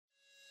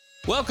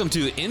Welcome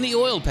to In the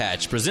Oil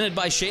Patch, presented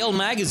by Shale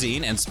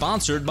Magazine and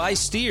sponsored by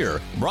Steer.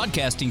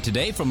 Broadcasting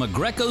today from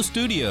Agreco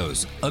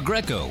Studios.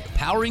 Agreco,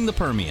 powering the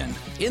Permian.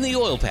 In the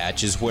Oil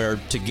Patch is where,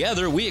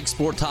 together, we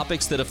explore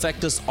topics that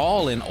affect us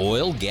all in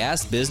oil,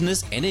 gas,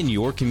 business, and in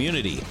your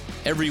community.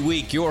 Every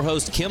week, your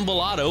host, Kim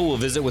Bellotto, will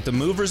visit with the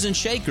movers and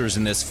shakers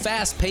in this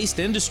fast-paced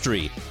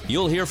industry.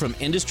 You'll hear from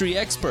industry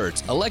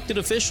experts, elected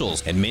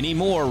officials, and many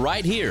more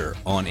right here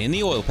on In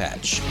the Oil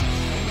Patch.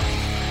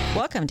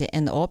 Welcome to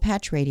In the Oil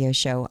Patch Radio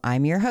Show.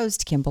 I'm your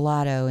host, Kim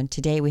Bellotto, and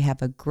today we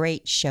have a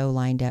great show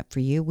lined up for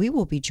you. We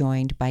will be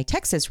joined by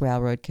Texas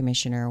Railroad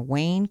Commissioner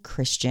Wayne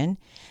Christian.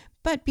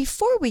 But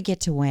before we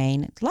get to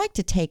Wayne, I'd like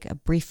to take a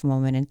brief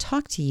moment and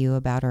talk to you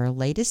about our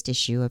latest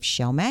issue of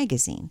Shale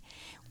Magazine.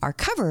 Our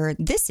cover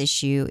this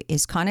issue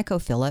is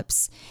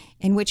ConocoPhillips,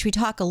 in which we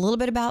talk a little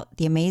bit about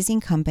the amazing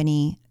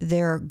company,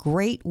 their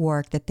great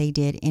work that they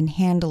did in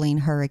handling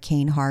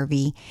Hurricane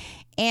Harvey,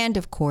 and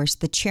of course,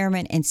 the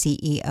chairman and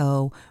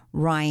CEO,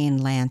 Ryan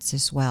Lance,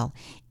 as well.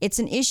 It's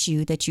an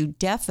issue that you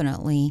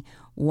definitely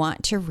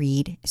want to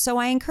read, so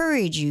I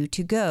encourage you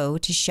to go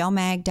to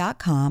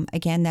shalemag.com.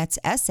 Again, that's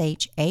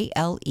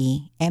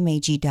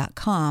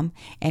SHALEMAG.com,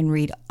 and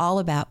read all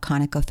about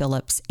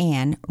ConocoPhillips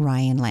and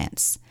Ryan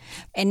Lance.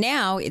 And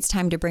now it's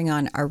time to bring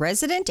on our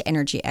resident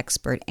energy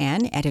expert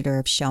and editor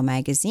of Shale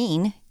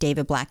Magazine,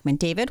 David Blackman.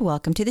 David,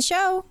 welcome to the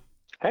show.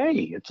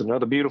 Hey, it's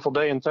another beautiful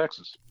day in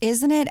Texas.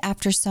 Isn't it?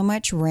 After so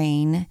much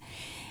rain,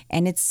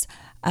 and it's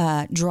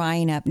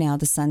drying up now.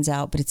 The sun's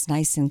out, but it's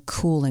nice and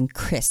cool and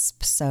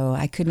crisp. So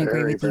I couldn't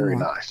agree with you more. Very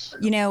nice.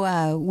 You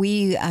know,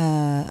 we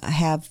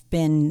have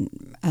been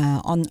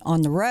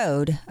on the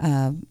road,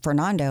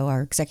 Fernando,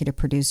 our executive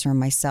producer, and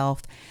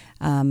myself,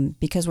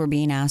 because we're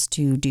being asked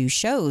to do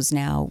shows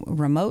now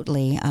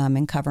remotely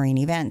and covering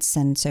events.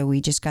 And so we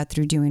just got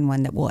through doing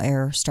one that will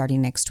air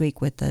starting next week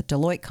with the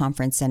Deloitte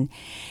conference. And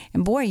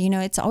boy, you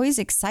know, it's always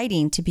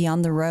exciting to be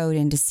on the road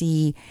and to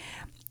see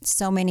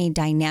so many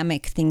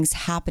dynamic things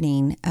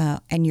happening,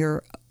 and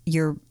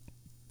you're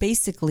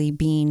basically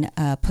being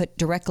put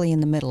directly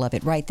in the middle of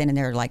it right then and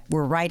there. Like,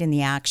 we're right in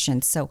the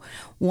action. So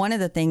one of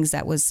the things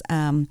that was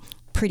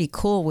pretty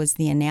cool was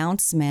the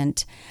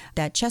announcement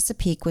that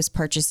Chesapeake was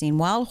purchasing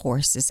Wild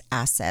Horse's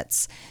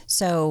assets.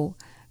 So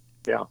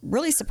yeah,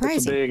 really surprising.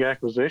 It's a big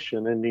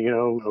acquisition. And, you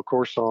know, of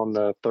course,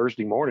 on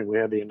Thursday morning, we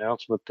had the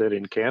announcement that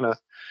Encana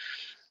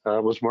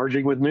was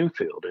merging with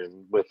Newfield,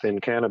 and with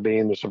Encana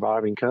being the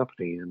surviving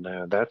company.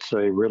 And that's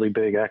a really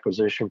big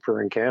acquisition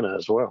for Encana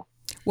as well.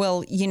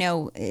 Well, you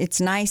know, it's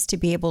nice to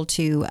be able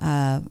to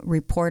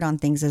report on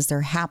things as they're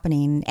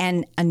happening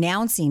and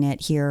announcing it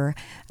here,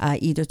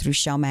 either through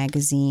Shale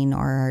Magazine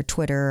or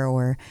Twitter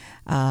or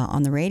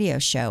on the radio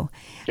show.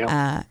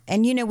 Yeah.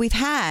 And, you know, we've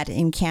had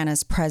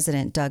Encana's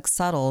president, Doug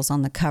Suttles,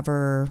 on the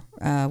cover,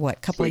 a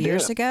couple of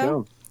years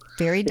ago? Yeah.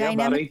 Very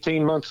dynamic. About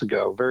 18 months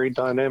ago. Very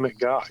dynamic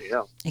guy,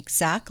 yeah.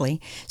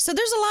 Exactly. So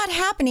there's a lot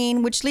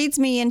happening, which leads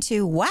me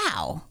into,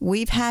 wow,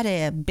 we've had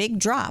a big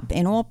drop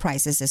in oil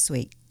prices this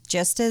week.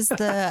 Just as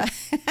the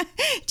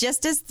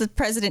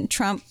President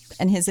Trump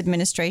and his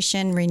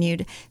administration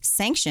renewed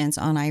sanctions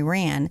on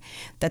Iran,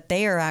 that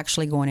they are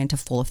actually going into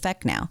full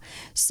effect now.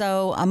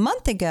 So a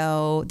month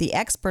ago, the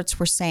experts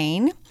were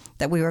saying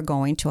that we were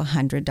going to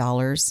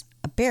 $100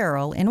 a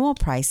barrel in oil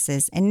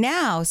prices, and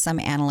now some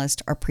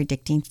analysts are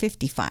predicting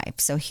 55.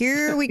 So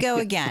here we go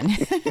again.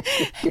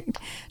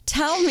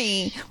 Tell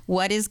me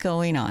what is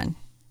going on.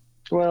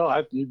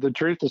 Well, the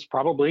truth is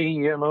probably,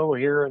 you know,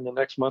 here in the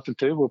next month or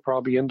two, we'll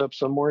probably end up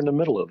somewhere in the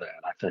middle of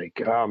that, I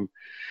think.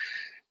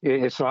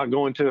 It's not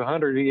going to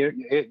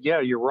 100.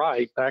 Yeah, you're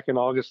right. Back in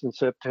August and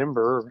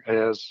September,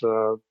 as,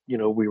 you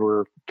know, we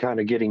were kind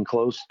of getting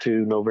close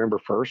to November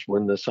 1st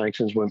when the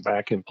sanctions went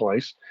back in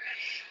place.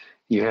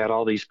 You had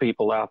all these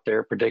people out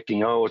there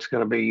predicting, oh, it's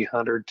going to be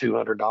 $100,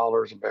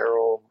 $200 a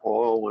barrel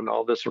oil when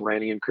all this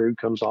Iranian crude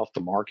comes off the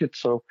market.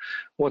 So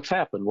what's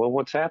happened? Well,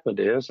 what's happened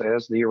is,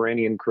 as the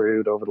Iranian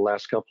crude over the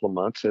last couple of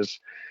months has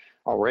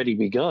already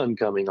begun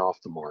coming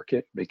off the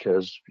market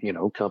because, you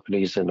know,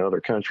 companies in other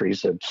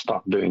countries have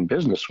stopped doing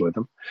business with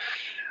them.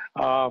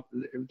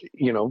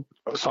 You know,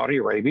 Saudi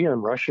Arabia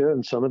and Russia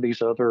and some of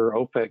these other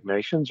OPEC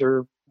nations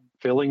are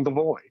filling the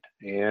void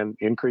and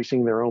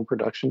increasing their own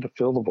production to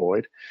fill the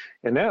void.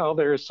 And now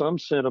there is some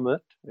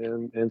sentiment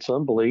and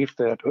some belief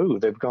that,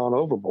 they've gone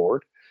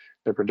overboard.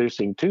 They're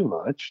producing too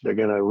much. They're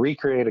going to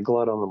recreate a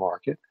glut on the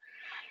market.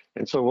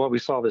 And so what we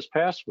saw this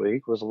past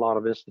week was a lot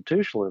of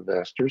institutional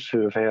investors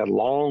who have had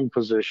long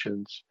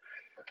positions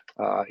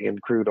in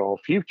crude oil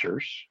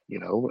futures, you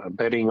know,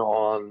 betting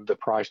on the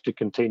price to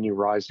continue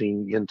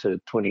rising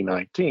into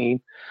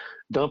 2019,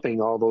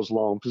 dumping all those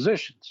long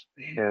positions,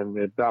 and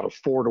about a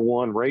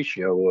 4-to-1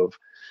 ratio of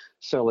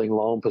selling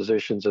long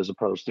positions as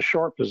opposed to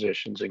short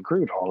positions in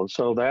crude oil. And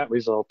so that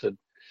resulted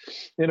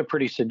in a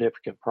pretty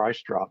significant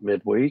price drop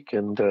midweek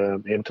and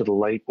into the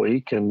late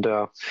week. And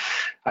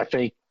I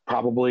think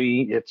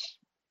probably it's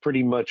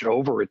pretty much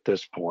over at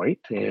this point.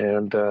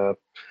 And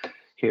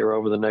here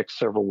over the next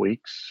several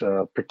weeks,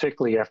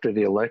 particularly after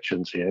the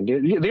elections end.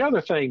 The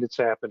other thing that's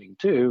happening,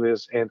 too,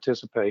 is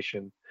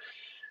anticipation,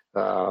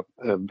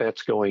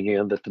 bets going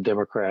in that the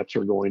Democrats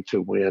are going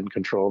to win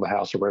control of the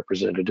House of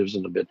Representatives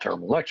in the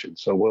midterm election.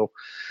 So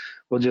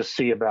we'll just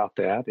see about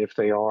that. If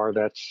they are,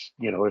 that's,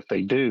 if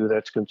they do,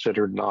 that's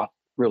considered not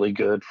really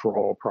good for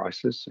oil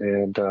prices.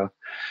 And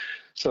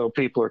so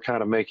people are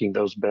kind of making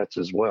those bets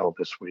as well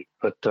this week.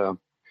 But,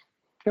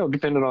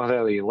 depending on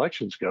how the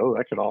elections go,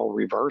 that could all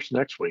reverse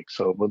next week.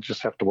 So we'll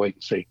just have to wait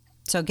and see.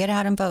 So get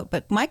out and vote.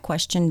 But my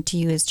question to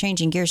you is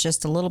changing gears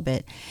just a little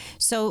bit.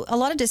 So a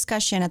lot of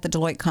discussion at the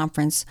Deloitte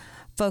conference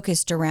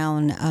focused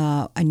around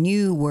a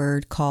new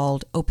word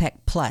called OPEC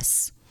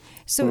Plus.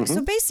 So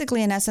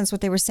basically, in essence, what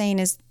they were saying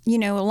is,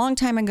 a long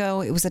time ago,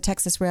 it was the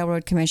Texas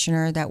Railroad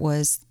Commissioner that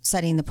was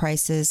setting the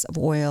prices of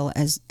oil,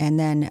 and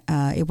then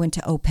it went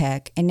to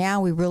OPEC. And now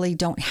we really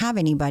don't have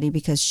anybody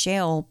because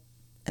shale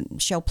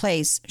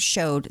plays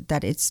showed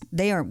that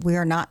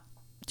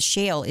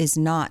shale is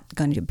not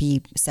going to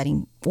be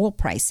setting oil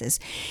prices.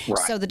 Right.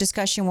 So the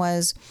discussion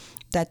was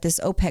that this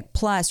OPEC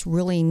Plus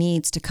really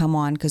needs to come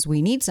on because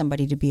we need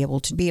somebody to be able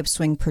to be a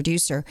swing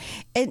producer.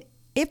 And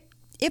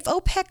if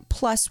OPEC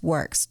Plus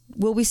works,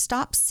 will we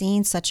stop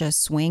seeing such a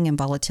swing and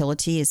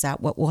volatility? Is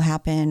that what will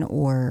happen?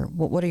 Or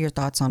what are your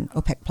thoughts on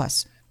OPEC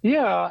Plus?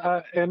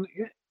 Yeah, and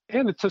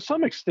to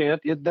some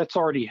extent, that's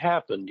already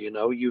happened.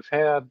 You've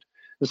had,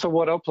 so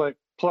what OPEC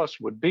Plus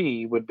would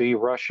be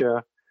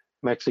Russia,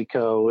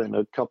 Mexico, and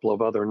a couple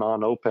of other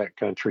non-OPEC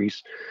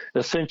countries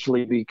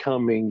essentially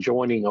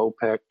joining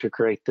OPEC to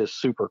create this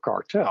super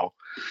cartel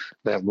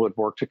that would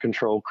work to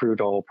control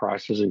crude oil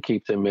prices and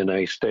keep them in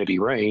a steady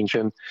range.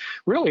 And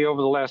really over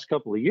the last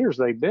couple of years,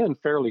 they've been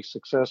fairly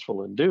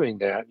successful in doing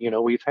that.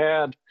 We've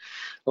had,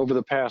 over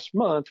the past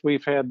month,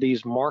 we've had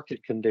these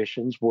market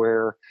conditions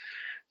where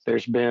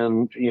there's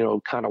been,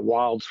 kind of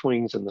wild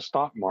swings in the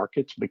stock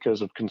markets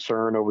because of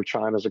concern over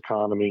China's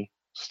economy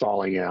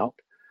stalling out,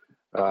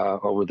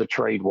 over the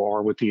trade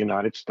war with the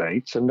United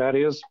States. And that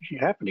is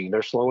happening.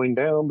 They're slowing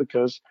down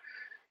because,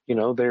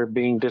 they're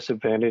being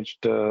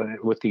disadvantaged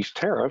with these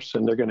tariffs,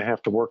 and they're going to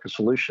have to work a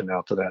solution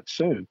out to that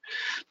soon.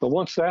 But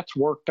once that's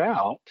worked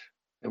out,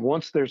 and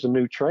once there's a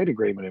new trade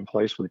agreement in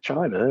place with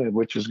China,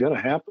 which is going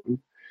to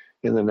happen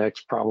in the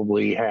next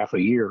probably half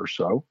a year or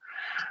so,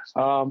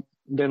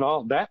 then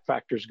all that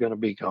factor is going to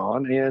be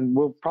gone, and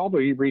we'll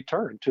probably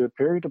return to a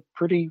period of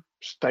pretty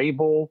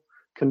stable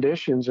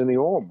conditions in the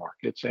oil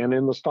markets and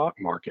in the stock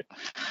market.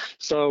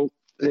 So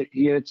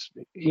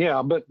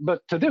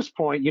but to this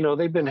point,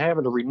 they've been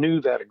having to renew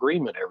that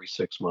agreement every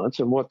 6 months.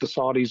 And what the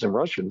Saudis and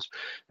Russians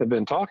have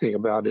been talking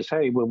about is,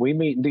 hey, when we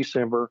meet in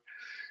December,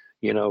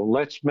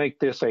 let's make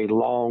this a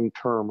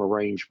long-term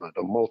arrangement,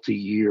 a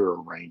multi-year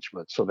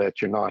arrangement, so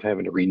that you're not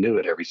having to renew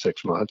it every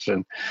 6 months.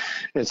 And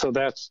so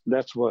that's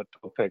what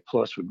OPEC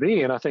Plus would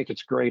be. And I think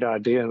it's a great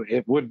idea.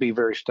 It would be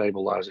very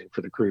stabilizing for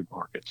the crude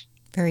markets.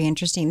 Very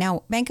interesting.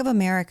 Now, Bank of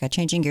America,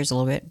 changing gears a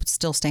little bit, but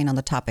still staying on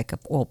the topic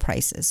of oil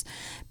prices.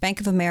 Bank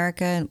of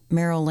America,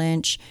 Merrill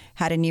Lynch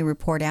had a new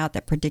report out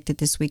that predicted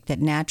this week that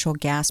natural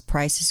gas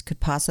prices could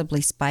possibly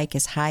spike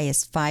as high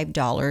as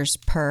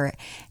 $5 per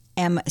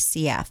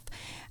MCF.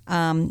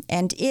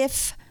 And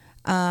if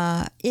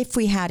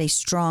we had a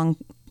strong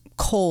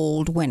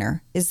cold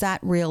winter, is that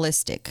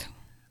realistic?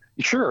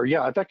 Sure.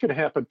 Yeah, that could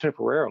happen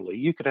temporarily.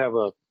 You could have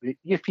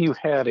if you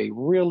had a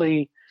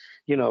really,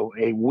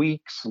 a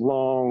weeks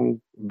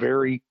long,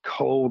 very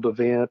cold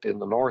event in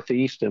the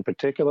Northeast in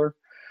particular,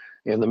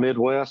 in the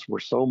Midwest where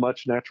so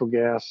much natural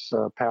gas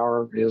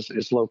power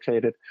is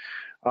located.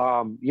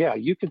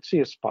 You could see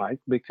a spike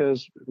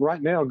because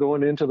right now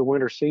going into the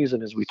winter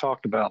season, as we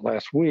talked about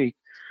last week,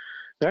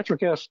 natural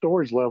gas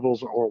storage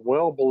levels are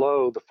well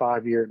below the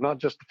 5-year, not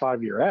just the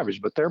 5-year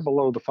average, but they're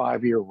below the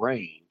 5-year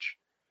range,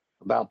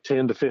 about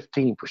 10 to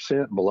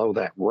 15% below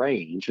that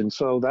range. And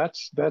so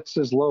that's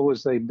as low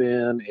as they've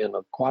been in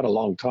quite a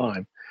long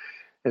time.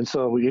 And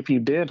so if you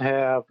did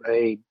have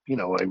a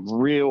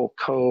real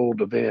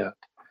cold event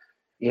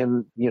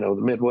in, the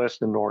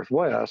Midwest and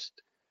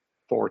Northwest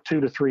for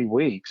 2 to 3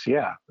 weeks,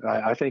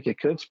 I think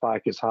it could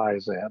spike as high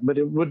as that. But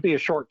it would be a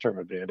short-term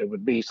event. It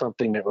would be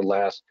something that would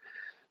last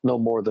no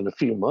more than a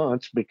few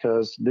months,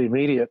 because the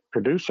immediate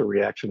producer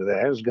reaction to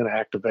that is going to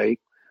activate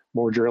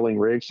more drilling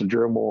rigs to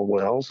drill more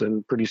wells.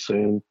 And pretty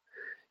soon,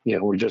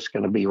 we're just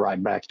going to be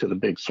right back to the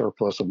big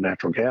surplus of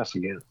natural gas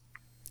again.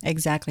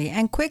 Exactly.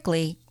 And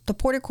quickly, the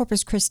Port of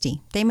Corpus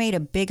Christi, they made a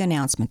big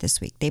announcement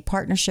this week. They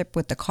partnership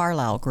with the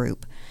Carlyle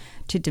Group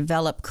to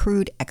develop a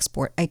crude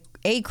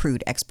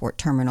export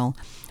terminal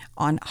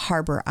on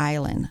Harbor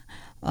Island.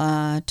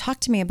 Talk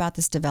to me about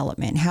this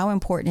development, how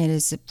important it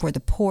is for the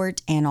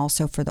port and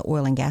also for the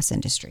oil and gas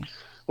industry.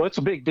 Well, it's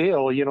a big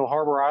deal.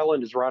 Harbor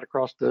Island is right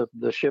across the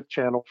ship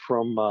channel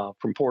from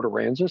Port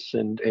Aransas,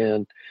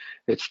 and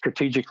it's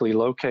strategically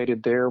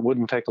located there.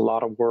 Wouldn't take a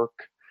lot of work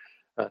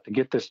to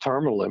get this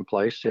terminal in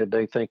place.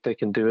 They think they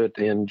can do it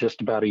in just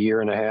about a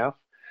year and a half.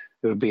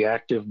 It would be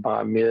active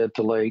by mid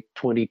to late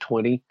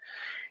 2020.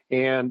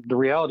 And the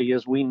reality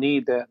is we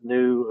need that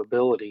new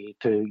ability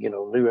to,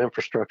 new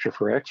infrastructure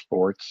for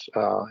exports.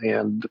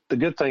 And the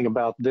good thing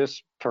about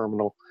this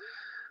terminal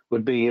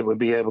would be it would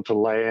be able to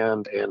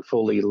land and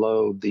fully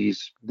load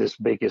this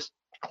biggest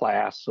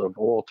class of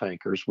oil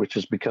tankers, which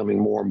is becoming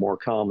more and more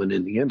common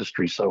in the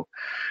industry. So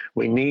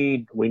we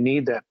need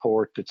that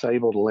port that's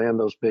able to land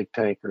those big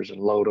tankers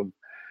and load them.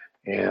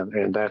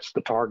 And that's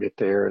the target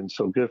there. And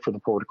so good for the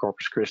Port of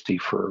Corpus Christi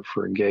for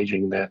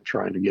engaging that and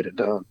trying to get it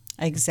done.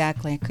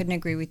 Exactly. I couldn't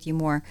agree with you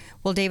more.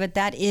 Well, David,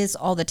 that is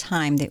all the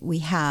time that we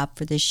have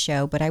for this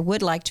show, but I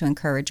would like to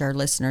encourage our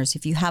listeners,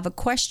 if you have a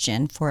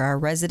question for our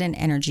resident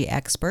energy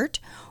expert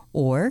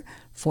or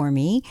for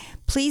me,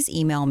 please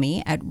email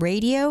me at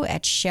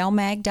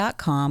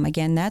radio@shalemag.com.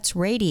 Again, that's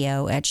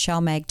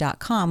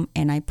radio@shalemag.com,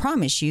 and I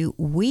promise you,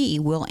 we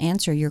will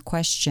answer your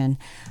question.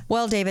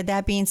 Well, David,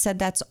 that being said,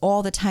 that's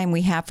all the time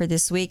we have for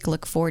this week.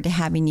 Look forward to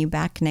having you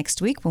back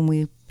next week when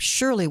we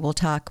surely will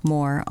talk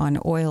more on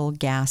oil,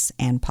 gas,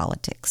 and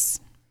politics.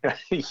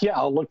 Yeah,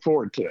 I'll look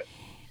forward to it.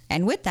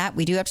 And with that,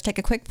 we do have to take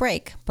a quick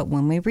break. But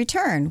when we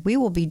return, we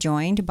will be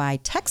joined by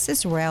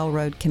Texas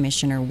Railroad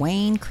Commissioner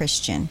Wayne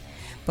Christian.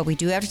 But we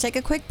do have to take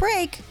a quick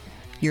break.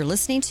 You're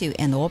listening to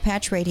In the Oil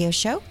Patch Radio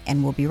Show,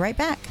 and we'll be right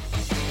back.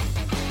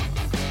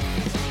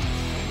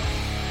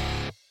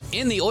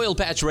 In the Oil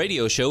Patch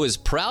Radio Show is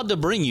proud to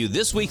bring you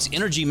this week's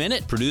Energy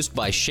Minute produced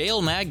by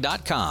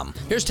ShaleMag.com.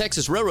 Here's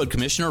Texas Railroad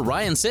Commissioner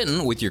Ryan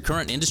Sitton with your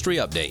current industry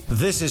update.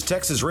 This is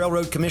Texas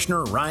Railroad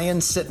Commissioner Ryan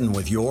Sitton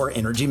with your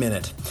Energy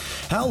Minute.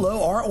 How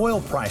low are oil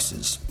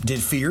prices?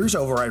 Did fears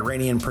over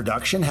Iranian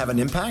production have an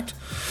impact?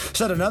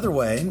 Said another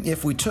way,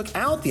 if we took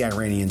out the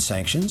Iranian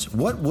sanctions,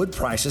 what would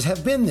prices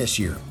have been this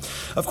year?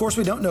 Of course,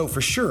 we don't know for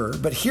sure,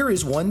 but here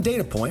is one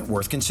data point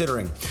worth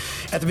considering.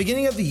 At the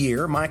beginning of the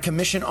year, my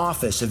commission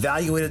office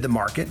evaluated the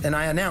market, and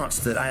I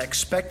announced that I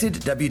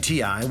expected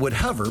WTI would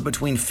hover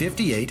between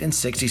 $58 and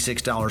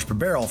 $66 per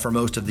barrel for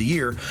most of the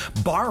year,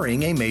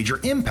 barring a major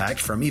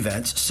impact from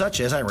events such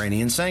as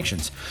Iranian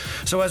sanctions.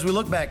 So as we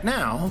look back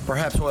now,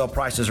 perhaps oil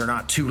prices are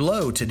not too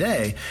low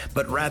today,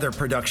 but rather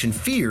production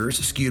fears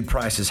skewed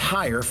prices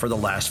higher for the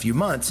last few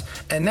months,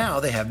 and now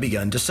they have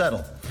begun to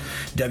settle.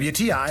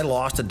 WTI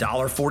lost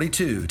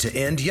 $1.42 to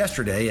end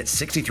yesterday at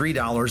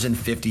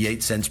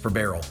 $63.58 per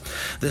barrel.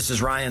 This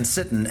is Ryan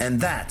Sitton,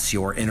 and that's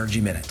your Energy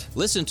Minute.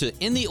 Listen to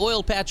In the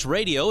Oil Patch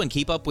Radio and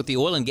keep up with the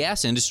oil and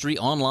gas industry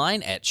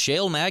online at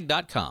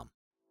shalemag.com.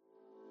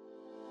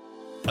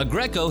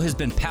 Aggreko has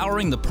been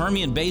powering the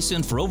Permian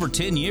Basin for over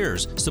 10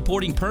 years,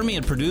 supporting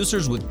Permian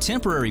producers with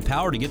temporary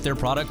power to get their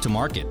product to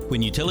market.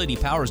 When utility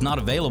power is not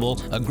available,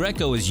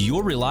 Aggreko is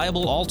your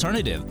reliable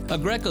alternative.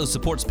 Aggreko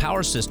supports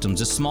power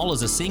systems as small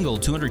as a single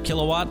 200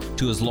 kilowatt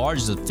to as large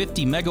as a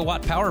 50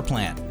 megawatt power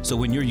plant. So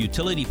when your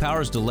utility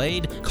power is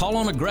delayed, call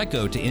on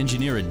Aggreko to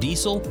engineer a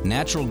diesel,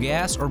 natural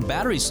gas, or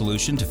battery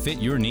solution to fit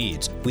your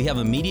needs. We have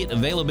immediate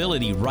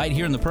availability right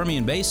here in the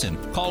Permian Basin.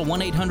 Call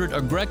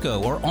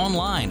 1-800-AGGREKO or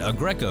online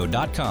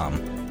aggreko.com.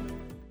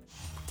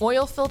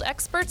 Oilfield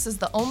Experts is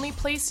the only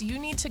place you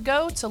need to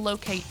go to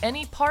locate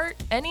any part,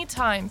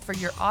 anytime for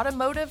your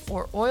automotive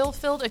or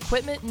oilfield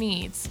equipment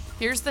needs.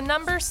 Here's the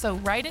number, so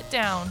write it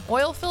down.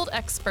 Oilfield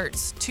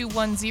Experts,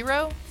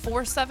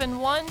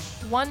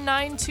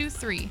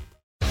 210-471-1923.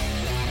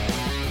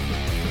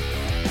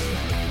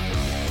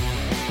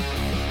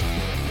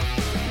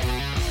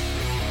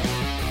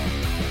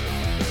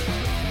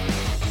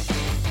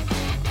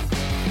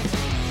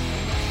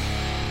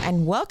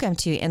 And welcome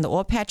to In the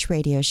Oil Patch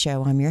Radio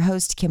Show. I'm your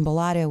host, Kim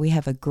Bellotto. We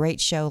have a great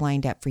show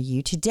lined up for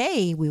you.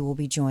 Today, we will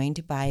be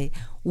joined by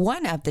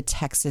one of the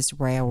Texas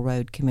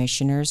Railroad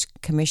Commissioners,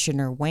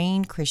 Commissioner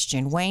Wayne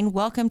Christian. Wayne,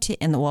 welcome to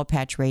In the Oil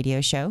Patch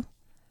Radio Show.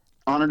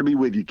 Honored to be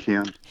with you,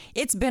 Kim.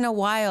 It's been a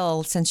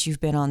while since you've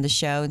been on the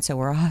show, and so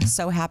we're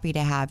so happy to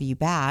have you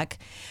back.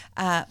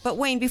 But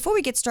Wayne, before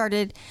we get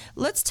started,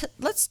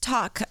 let's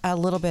talk a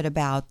little bit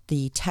about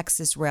the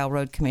Texas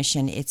Railroad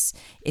Commission, its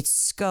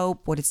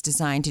scope, what it's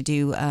designed to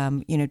do.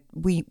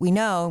 We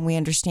know and we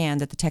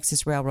understand that the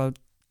Texas Railroad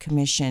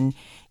Commission,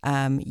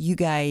 you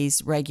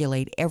guys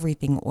regulate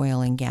everything oil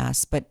and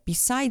gas. But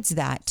besides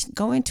that,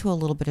 go into a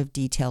little bit of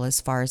detail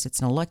as far as it's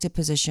an elected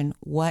position.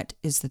 What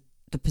is the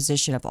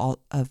position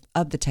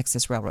of the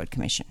Texas Railroad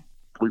Commission?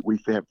 We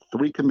have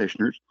three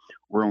commissioners.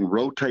 We're on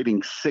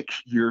rotating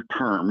 6-year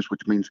terms,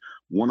 which means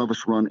one of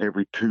us run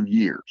every 2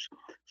 years.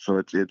 So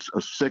it's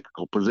a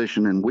cyclical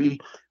position, and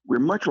we're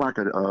much like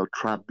a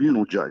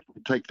tribunal judge.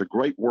 We take the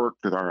great work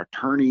that our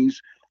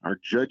attorneys, our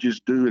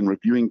judges do in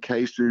reviewing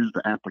cases,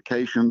 the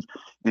applications,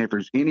 and if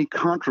there's any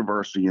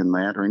controversy in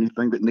that or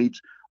anything that needs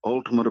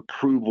ultimate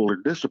approval or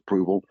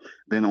disapproval,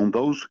 then on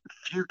those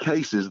few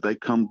cases, they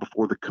come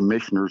before the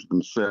commissioners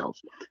themselves.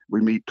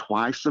 We meet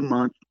twice a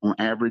month on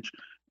average,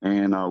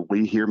 and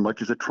we hear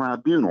much as a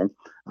tribunal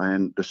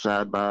and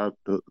decide by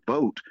the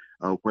vote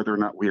whether or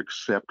not we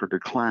accept or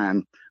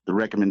decline the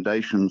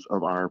recommendations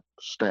of our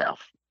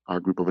staff. our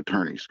group of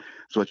attorneys.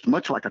 So it's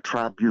much like a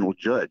tribunal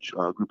judge,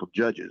 a group of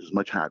judges, is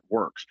much how it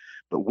works.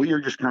 But we are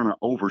just kind of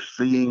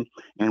overseeing,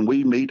 and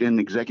we meet in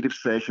executive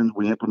sessions.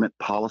 We implement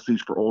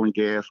policies for oil and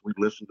gas. We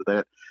listen to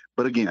that.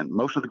 But again,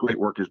 most of the great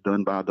work is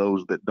done by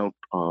those that don't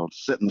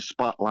sit in the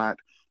spotlight,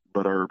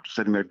 but are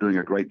sitting there doing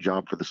a great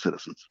job for the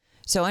citizens.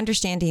 So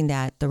understanding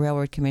that the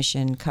Railroad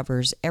Commission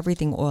covers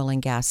everything oil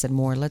and gas and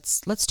more,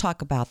 let's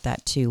talk about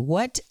that too.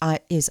 What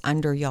is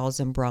under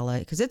y'all's umbrella?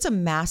 Because it's a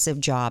massive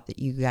job that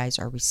you guys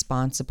are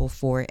responsible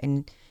for.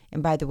 And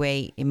by the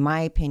way, in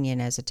my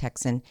opinion as a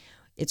Texan,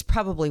 it's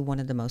probably one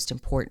of the most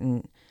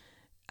important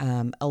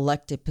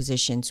elected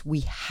positions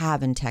we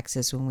have in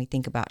Texas when we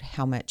think about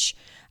how much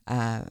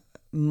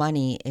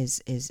money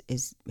is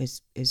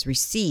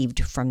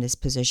received from this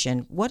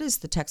position. What does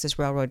the Texas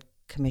Railroad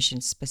Commission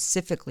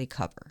specifically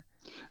cover?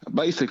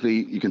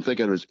 Basically, you can think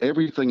of it as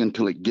everything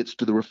until it gets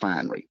to the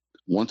refinery.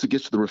 Once it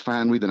gets to the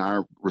refinery, then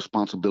our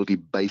responsibility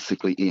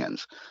basically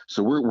ends.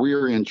 So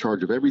we're in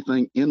charge of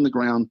everything in the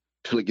ground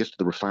till it gets to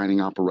the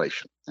refining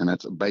operation. And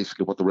that's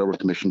basically what the Railroad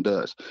Commission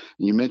does.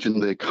 And you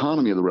mentioned the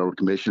economy of the Railroad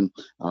Commission.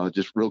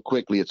 Just real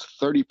quickly, it's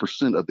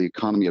 30% of the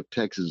economy of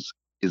Texas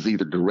is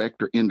either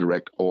direct or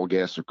indirect oil,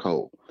 gas, or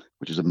coal,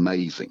 which is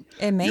amazing.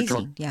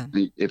 Amazing, yeah.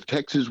 If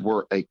Texas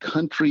were a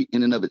country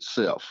in and of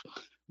itself,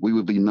 we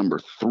would be number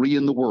 3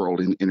 in the world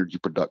in energy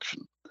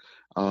production.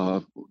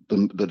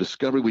 The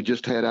discovery we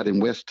just had out in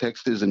West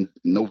Texas in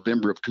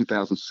November of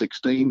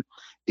 2016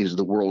 is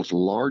the world's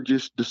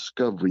largest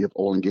discovery of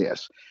oil and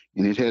gas.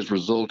 And it has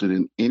resulted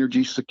in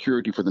energy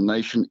security for the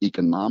nation,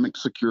 economic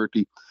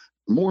security.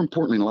 More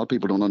importantly, and a lot of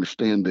people don't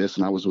understand this,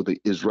 and I was with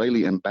the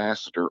Israeli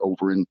ambassador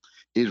over in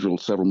Israel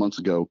several months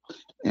ago,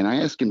 and I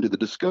asked him, did the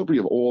discovery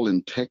of oil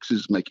in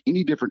Texas make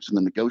any difference in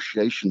the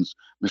negotiations,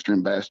 Mr.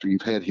 Ambassador,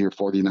 you've had here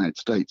for the United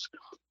States?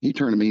 He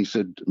turned to me and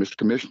said, Mr.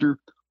 Commissioner,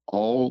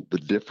 all the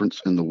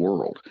difference in the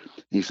world.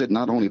 And he said,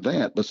 not only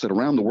that, but said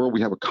around the world,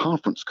 we have a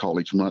conference call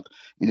each month,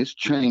 and it's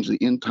changed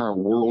the entire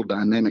world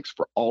dynamics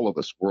for all of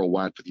us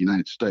worldwide for the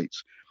United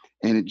States.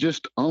 And it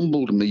just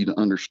humbled me to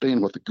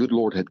understand what the good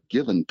Lord had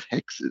given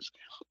Texas.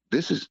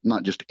 This is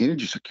not just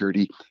energy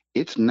security,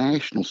 it's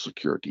national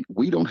security.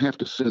 We don't have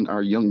to send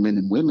our young men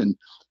and women,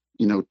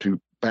 to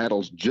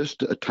battles just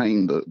to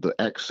attain the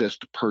access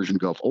to Persian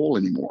Gulf oil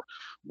anymore.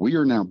 We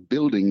are now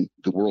building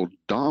the world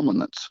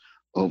dominance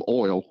of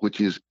oil, which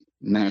is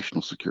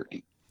national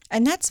security.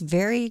 And that's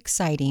very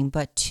exciting.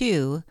 But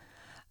two,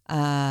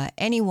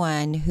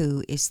 anyone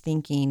who is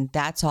thinking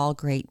that's all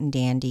great and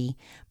dandy,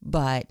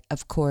 but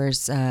of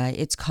course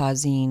it's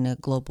causing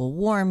global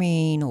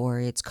warming or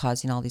it's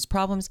causing all these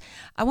problems.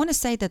 I want to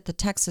say that the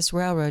Texas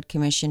Railroad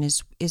Commission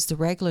is the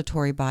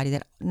regulatory body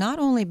that not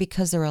only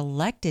because they're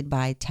elected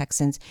by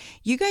Texans,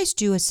 you guys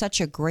do such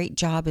a great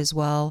job as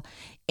well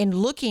in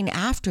looking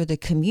after the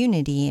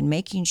community and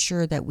making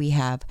sure that we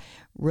have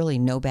really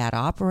no bad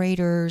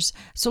operators.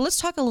 So let's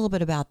talk a little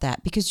bit about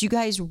that, because you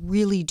guys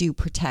really do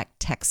protect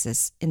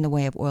Texas in the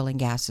way of oil and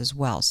gas as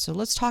well. So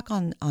let's talk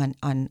on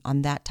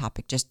that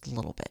topic just a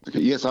little bit. Okay,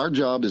 yes, our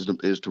job is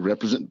to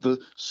represent the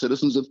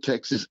citizens of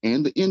Texas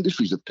and the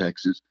industries of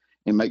Texas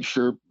and make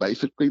sure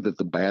basically that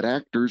the bad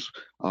actors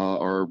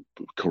are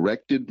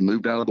corrected,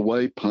 moved out of the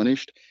way,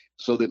 punished,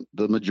 so that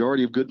the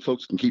majority of good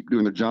folks can keep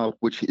doing their job,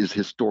 which is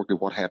historically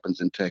what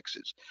happens in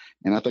Texas.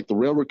 And I think the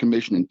Railroad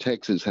Commission in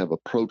Texas have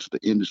approached the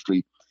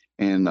industry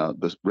and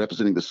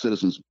representing the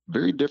citizens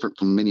very different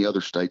from many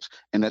other states,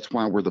 and that's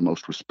why we're the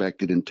most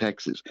respected in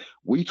Texas.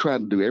 We try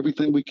to do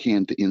everything we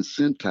can to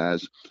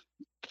incentivize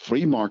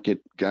free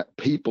market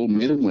people,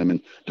 men and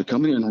women, to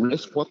come in and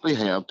risk what they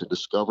have to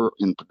discover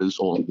and produce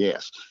oil and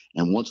gas.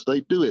 And once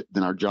they do it,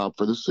 then our job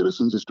for the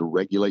citizens is to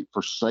regulate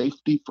for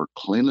safety, for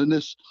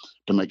cleanliness,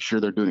 to make sure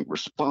they're doing it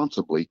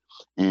responsibly,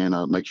 and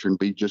make sure and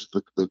be just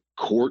the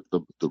court,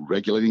 the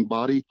regulating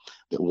body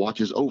that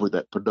watches over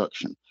that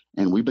production.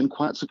 And we've been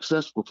quite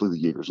successful through the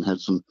years and had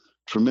some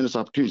tremendous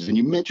opportunities. And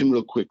you mentioned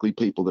real quickly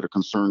people that are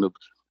concerned of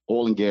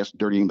oil and gas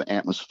dirtying the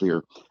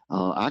atmosphere.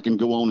 I can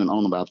go on and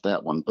on about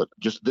that one, but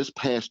just this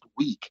past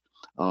week,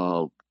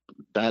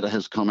 data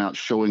has come out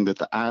showing that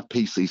the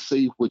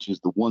IPCC, which is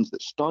the ones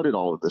that started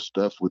all of this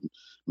stuff with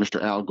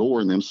Mr. Al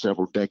Gore and them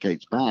several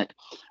decades back,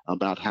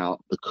 about how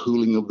the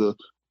cooling of the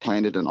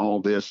planet and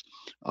all this,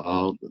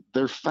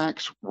 their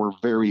facts were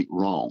very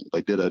wrong.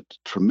 They did a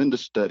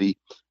tremendous study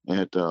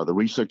at the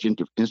Research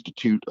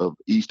Institute of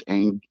East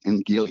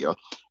Anglia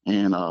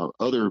and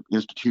other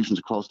institutions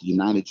across the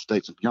United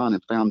States and beyond,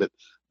 and found that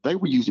they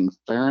were using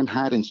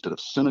Fahrenheit instead of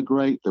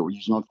centigrade. They were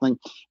using other things,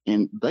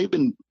 and they've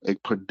been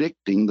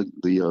predicting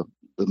the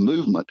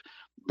movement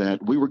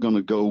that we were going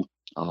to go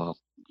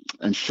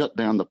and shut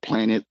down the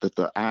planet, that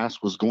the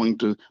ice was going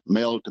to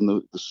melt and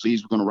the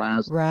seas were going to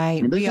rise. Right.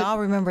 I mean, we all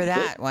remember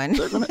that one.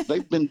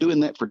 They've been doing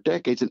that for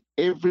decades, and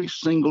every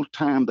single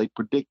time they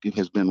predicted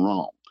has been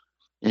wrong.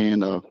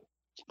 And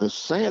the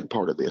sad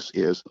part of this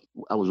is,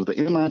 I was with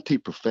an MIT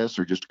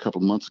professor just a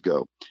couple of months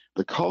ago.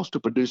 The cost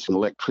of producing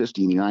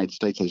electricity in the United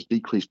States has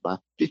decreased by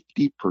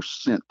 50%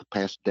 the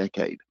past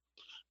decade,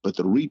 but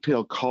the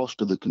retail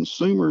cost of the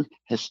consumer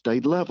has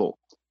stayed level.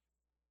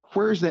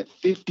 Where's that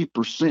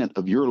 50%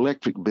 of your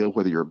electric bill,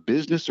 whether you're a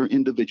business or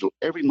individual,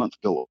 every month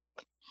go up?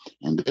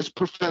 And this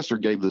professor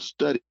gave the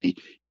study,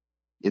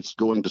 it's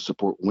going to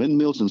support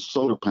windmills and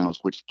solar panels,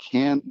 which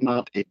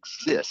cannot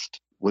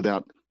exist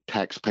without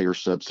taxpayer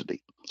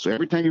subsidy. So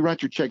every time you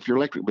write your check for your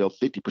electric bill,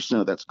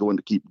 50% of that's going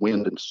to keep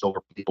wind and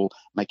solar people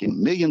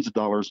making millions of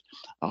dollars,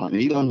 and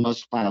Elon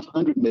Musk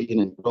 $500 million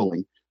and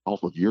growing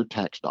off of your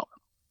tax dollar.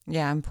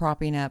 Yeah, I'm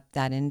propping up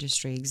that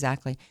industry.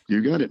 Exactly.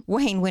 You got it.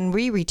 Wayne, when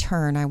we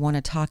return, I want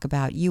to talk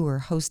about you were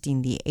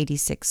hosting the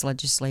 86th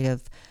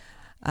Legislative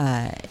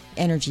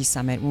Energy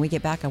Summit. When we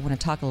get back, I want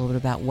to talk a little bit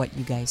about what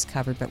you guys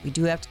covered, but we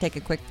do have to take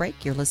a quick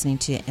break. You're listening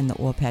to In the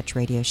Oil Patch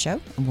Radio Show,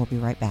 and we'll be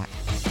right back.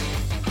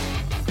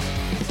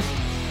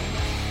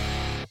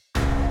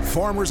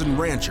 Farmers and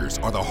ranchers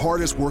are the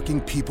hardest working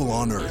people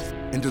on earth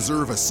and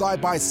deserve a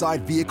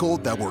side-by-side vehicle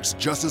that works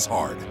just as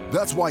hard.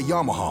 That's why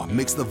Yamaha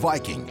makes the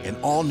Viking an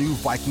all-new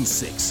Viking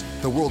 6,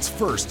 the world's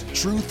first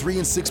true 3-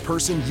 and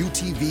 6-person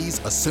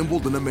UTVs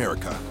assembled in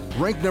America.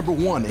 Ranked number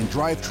 1 in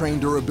drivetrain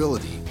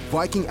durability,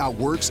 Viking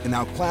outworks and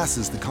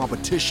outclasses the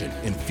competition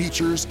in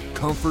features,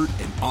 comfort,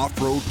 and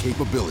off-road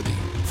capability.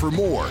 For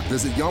more,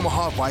 visit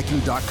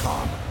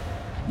YamahaViking.com.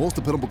 Most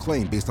dependable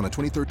claim based on a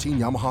 2013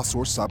 Yamaha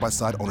Source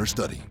side-by-side owner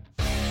study.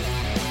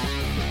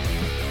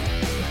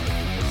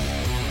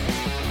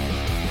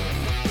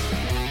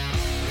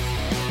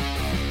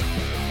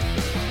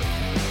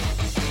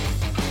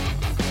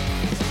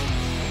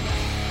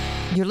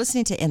 You're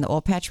listening to In the Oil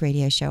Patch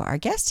Radio Show. Our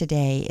guest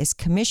today is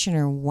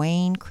Commissioner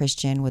Wayne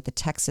Christian with the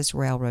Texas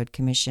Railroad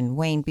Commission.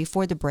 Wayne,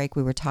 before the break,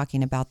 we were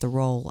talking about the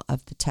role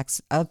of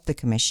the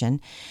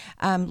commission.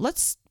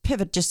 Let's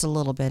pivot just a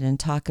little bit and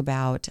talk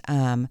about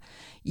I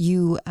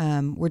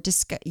want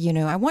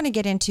to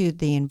get into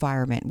the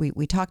environment.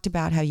 We talked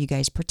about how you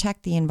guys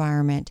protect the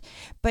environment,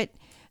 but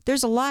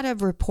there's a lot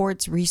of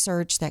reports,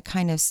 research that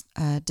kind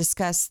of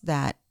discuss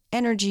that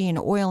energy and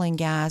oil and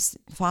gas,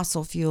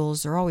 fossil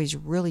fuels are always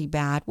really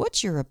bad.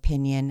 What's your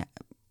opinion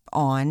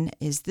on,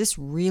 is this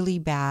really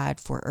bad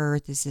for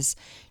Earth? Is this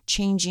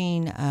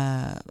changing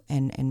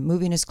and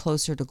moving us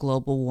closer to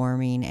global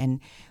warming?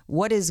 And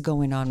what is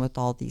going on with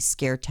all these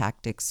scare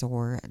tactics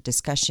or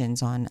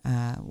discussions on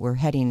we're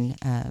heading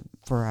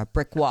for a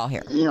brick wall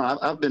here? You know,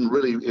 I've been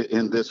really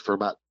in this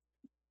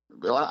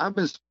I've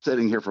been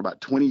sitting here for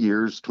about 20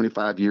 years,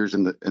 25 years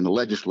in the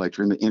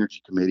legislature, in the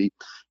Energy Committee,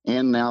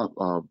 and now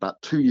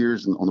about 2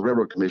 years on the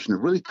Railroad Commission.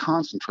 I've really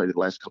concentrated the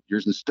last couple of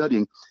years in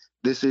studying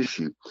this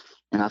issue.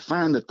 And I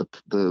find that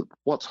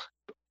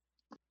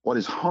what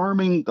is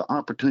harming the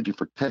opportunity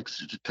for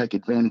Texas to take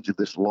advantage of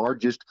this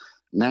largest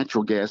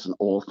natural gas and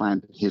oil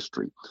find in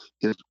history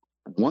is,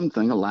 one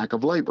thing, a lack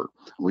of labor.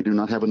 We do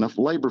not have enough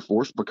labor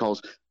force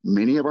because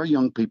many of our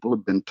young people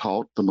have been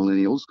taught, the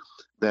millennials,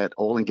 that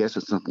oil and gas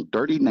is something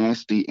dirty,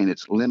 nasty, and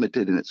it's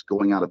limited and it's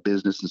going out of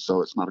business, and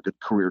so it's not a good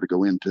career to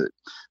go into.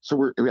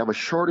 So we have a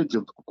shortage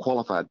of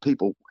qualified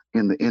people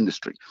in the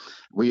industry.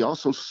 We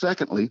also,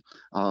 secondly,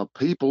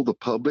 people, the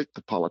public,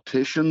 the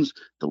politicians,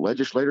 the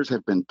legislators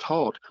have been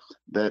taught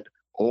that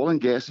oil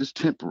and gas is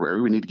temporary.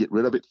 We need to get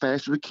rid of it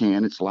fast as we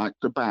can. It's like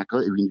tobacco.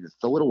 We need to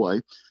throw it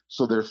away.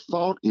 So their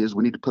thought is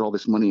we need to put all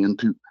this money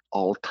into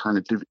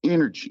alternative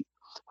energy,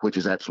 which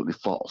is absolutely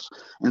false.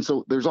 And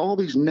so there's all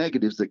these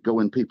negatives that go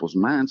in people's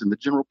minds, and the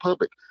general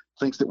public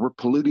thinks that we're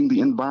polluting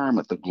the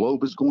environment, the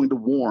globe is going to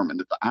warm, and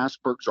that the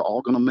icebergs are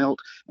all going to melt,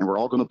 and we're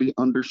all going to be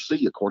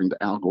undersea, according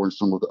to Al Gore and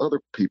some of the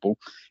other people.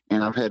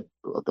 And I've had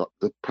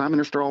the Prime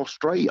Minister of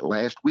Australia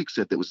last week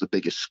said that was the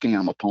biggest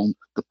scam upon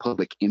the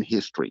public in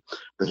history.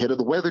 The head of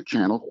the Weather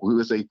Channel, who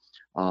is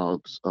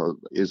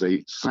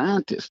a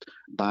scientist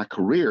by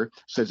career,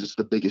 says it's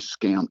the biggest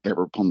scam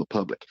ever upon the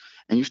public.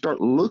 And you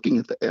start looking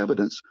at the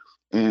evidence,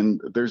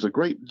 and there's a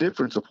great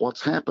difference of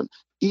what's happened.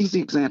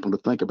 Easy example to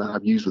think about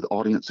I've used with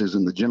audiences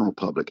and the general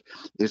public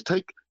is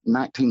take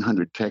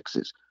 1900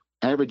 Texas.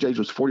 Average age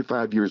was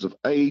 45 years of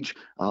age.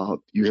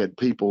 You had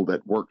people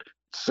that worked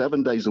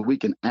 7 days a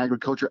week in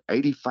agriculture.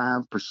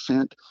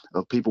 85%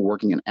 of people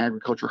working in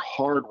agriculture,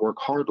 hard work,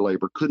 hard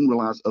labor, couldn't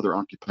realize other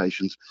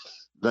occupations.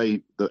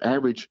 The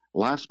average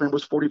lifespan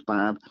was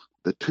 45.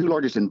 The two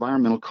largest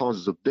environmental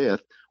causes of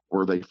death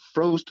were they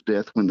froze to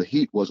death when the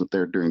heat wasn't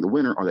there during the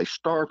winter, or they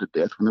starved to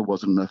death when there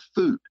wasn't enough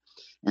food.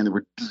 And there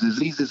were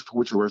diseases for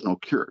which there was no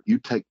cure. You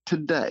take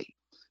today,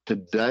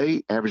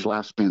 average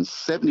lifespan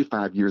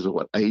 75 years of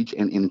age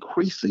and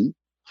increasing.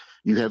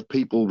 You have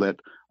people that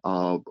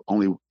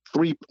only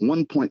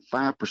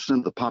 1.5%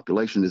 of the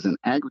population is in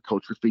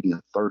agriculture, feeding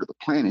a third of the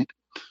planet.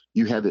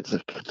 You have it's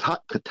a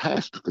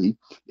catastrophe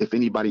if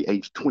anybody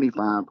aged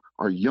 25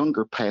 or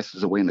younger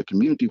passes away in the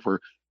community, where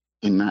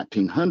in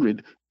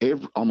 1900,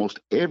 almost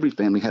every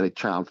family had a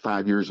child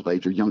 5 years of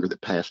age or younger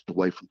that passed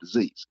away from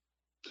disease.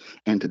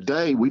 And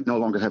today, we no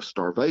longer have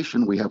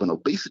starvation. We have an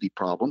obesity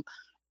problem,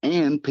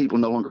 and people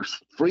no longer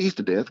freeze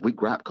to death. We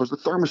gripe because the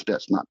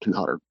thermostat's not too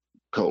hot or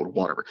cold,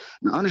 whatever.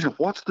 Now, understand,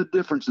 what's the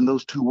difference in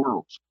those two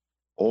worlds?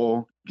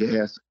 Oil,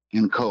 gas,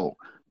 and coal.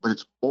 But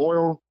it's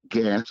oil,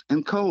 gas,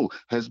 and coal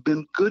has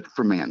been good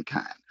for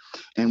mankind.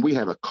 And we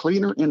have a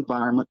cleaner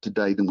environment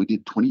today than we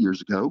did 20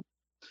 years ago.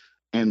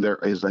 And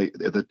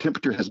the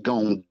temperature has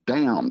gone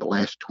down the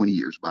last 20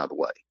 years, by the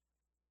way.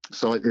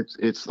 So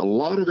it's a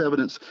lot of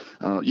evidence.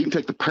 You can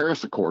take the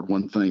Paris Accord,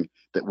 one thing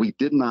that we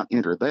did not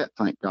enter that,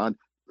 thank God.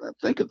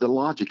 Think of the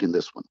logic in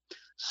this one.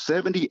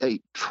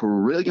 $78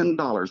 trillion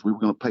we were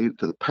going to pay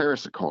to the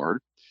Paris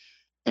Accord,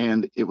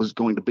 and it was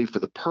going to be for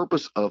the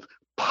purpose of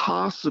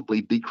possibly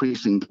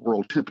decreasing the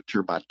world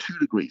temperature by 2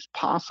 degrees,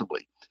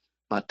 possibly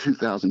by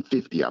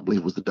 2050, I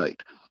believe was the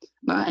date.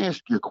 Now, I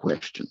ask you a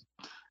question.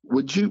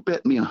 Would you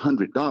bet me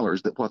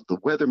 $100 that what the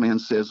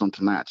weatherman says on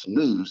tonight's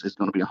news is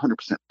going to be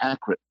 100%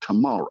 accurate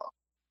tomorrow?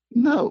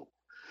 No.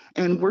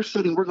 And we're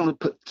going to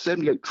put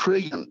 $78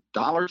 trillion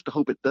to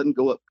hope it doesn't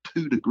go up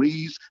 2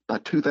 degrees by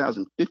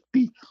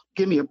 2050.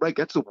 Give me a break.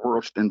 That's the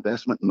worst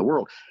investment in the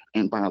world.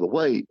 And by the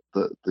way,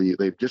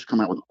 they've just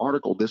come out with an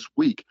article this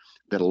week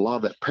that a lot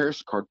of that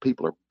Paris Accord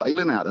people are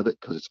bailing out of it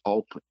because it's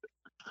all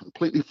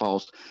completely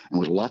false and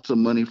with lots of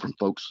money from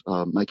folks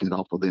making it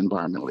off of the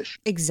environmental issue.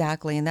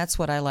 Exactly. And that's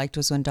what I liked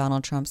was when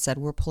Donald Trump said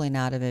we're pulling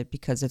out of it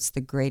because it's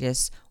the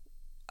greatest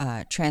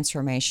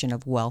transformation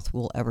of wealth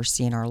we'll ever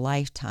see in our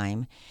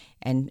lifetime.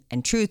 And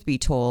truth be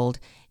told,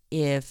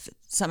 if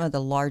some of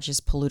the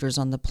largest polluters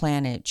on the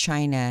planet,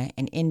 China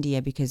and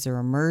India, because they're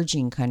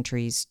emerging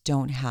countries,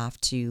 don't have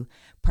to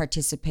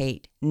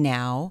participate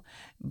now,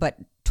 but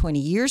 20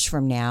 years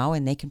from now,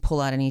 and they can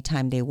pull out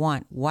anytime they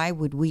want, why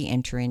would we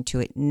enter into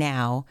it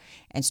now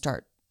and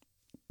start,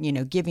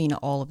 giving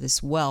all of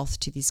this wealth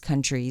to these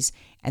countries,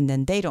 and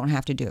then they don't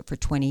have to do it for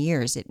 20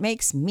 years? It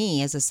makes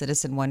me as a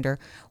citizen wonder,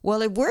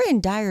 well, if we're in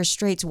dire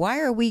straits,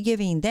 why are we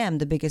giving them,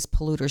 the biggest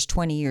polluters,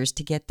 20 years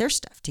to get their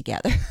stuff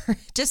together?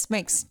 It just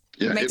makes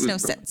no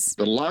sense.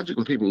 The logic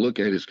when people look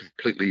at it is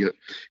completely,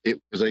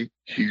 it was a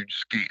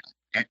huge scam,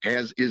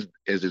 as is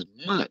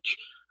much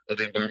of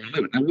the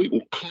environmental movement. Now, we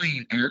will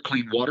clean air,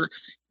 clean water,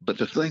 but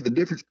the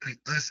difference between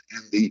us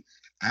and the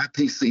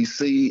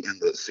IPCC and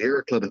the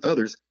Sierra Club and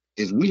others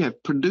is we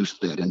have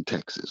produced that in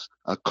Texas,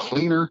 a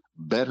cleaner,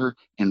 better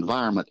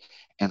environment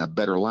and a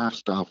better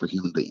lifestyle for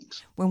human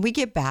beings. When we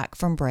get back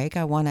from break,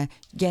 I want to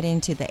get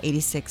into the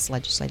 86th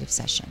legislative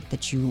session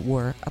that you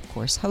were, of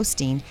course,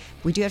 hosting.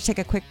 We do have to take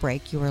a quick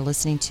break. You are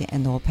listening to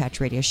In the Oil Patch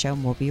Radio Show,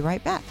 and we'll be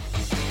right back.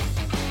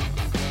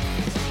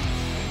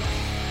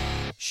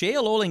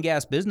 Shale Oil and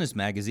Gas Business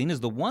Magazine is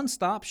the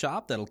one-stop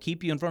shop that'll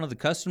keep you in front of the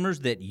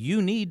customers that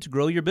you need to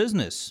grow your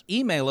business.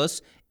 Email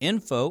us,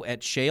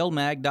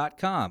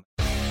 info@shalemag.com.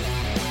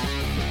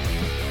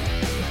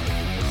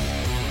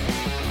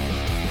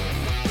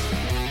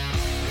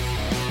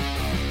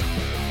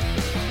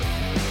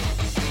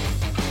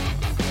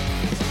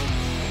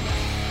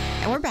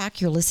 And we're back.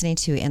 You're listening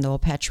to In the Oil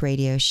Patch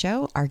Radio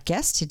Show. Our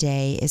guest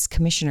today is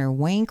Commissioner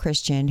Wayne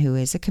Christian, who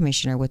is a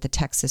commissioner with the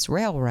Texas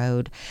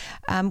Railroad.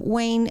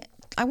 Wayne,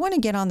 I want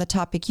to get on the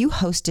topic. You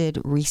hosted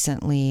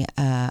recently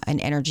an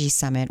energy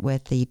summit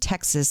with the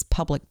Texas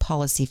Public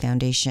Policy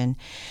Foundation.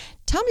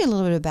 Tell me a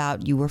little bit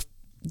about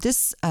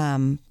this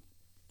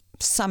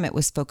summit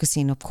was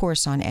focusing, of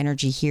course, on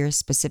energy here,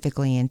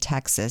 specifically in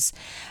Texas.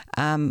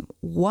 Can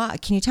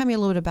you tell me a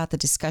little bit about the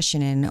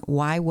discussion and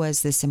why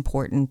was this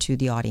important to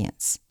the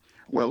audience?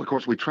 Well, of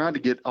course, we tried to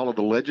get all of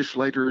the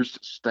legislators,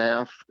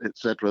 staff, et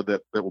cetera,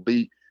 that will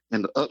be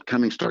in the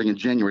upcoming, starting in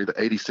January, the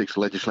 86th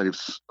legislative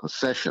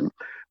session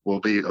will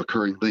be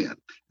occurring then. And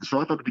so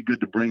I thought it'd be good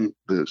to bring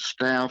the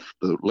staff,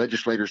 the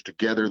legislators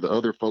together, the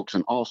other folks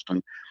in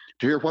Austin,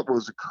 to hear what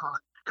was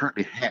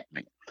currently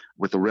happening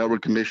with the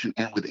Railroad Commission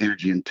and with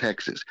energy in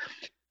Texas.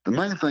 The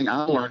main thing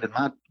I learned in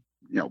my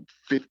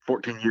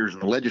 14 years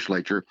in the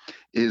legislature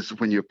is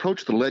when you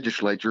approach the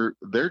legislature,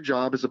 their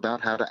job is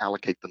about how to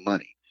allocate the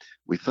money.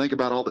 We think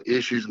about all the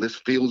issues, and this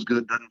feels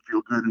good, doesn't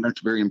feel good, and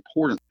that's very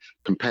important,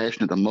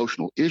 compassionate,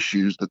 emotional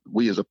issues that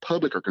we as a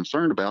public are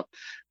concerned about.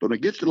 But when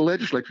it gets to the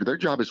legislature, their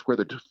job is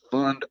whether to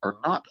fund or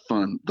not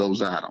fund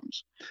those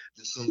items.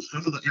 And so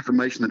some of the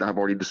information that I've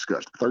already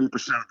discussed,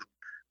 30%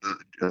 of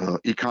the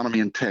economy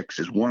in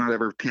Texas, 1 out of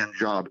every 10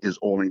 job is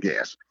oil and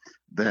gas.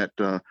 That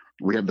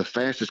we have the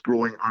fastest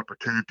growing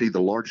opportunity,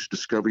 the largest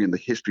discovery in the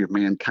history of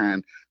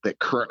mankind that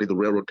currently the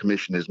Railroad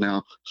Commission is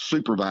now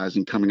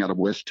supervising coming out of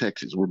West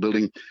Texas. We're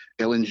building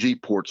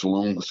LNG ports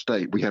along the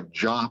state. We have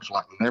jobs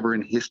like never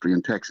in history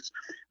in Texas.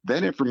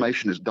 That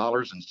information is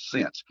dollars and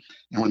cents.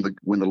 And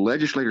when the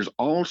legislators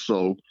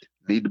also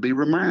need to be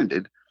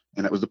reminded,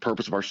 and that was the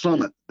purpose of our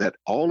summit, that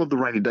all of the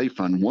rainy day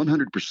fund,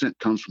 100%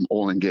 comes from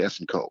oil and gas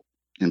and coal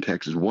in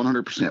Texas,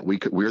 100%.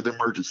 We're the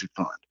emergency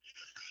fund.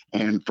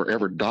 And for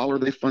every dollar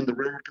they fund the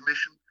Railroad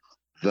Commission,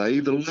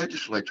 they, the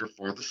legislature,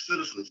 for the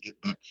citizens, get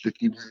back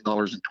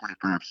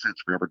 $51.25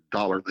 for every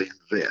dollar they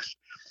invest.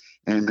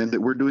 And then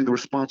that we're doing the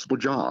responsible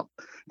job.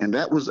 And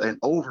that was an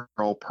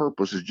overall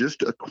purpose, is just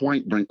to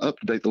bring up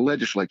to date the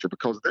legislature,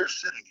 because they're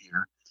sitting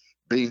here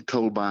being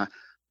told by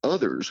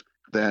others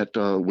that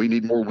we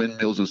need more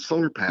windmills and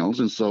solar panels.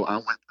 And so I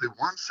went through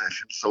one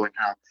session showing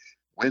how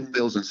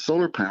windmills and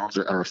solar panels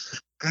are a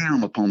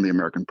scam upon the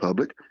American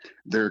public.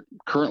 They're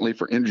currently,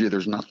 for energy,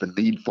 there's not the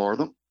need for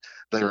them.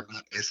 They are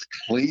not as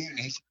clean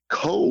as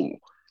coal,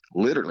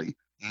 literally,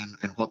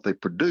 and what they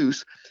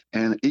produce.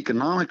 And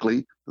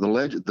economically, the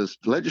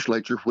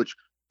legislature, which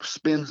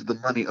spends the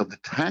money of the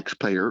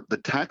taxpayer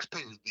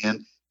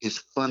then is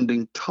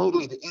funding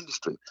totally the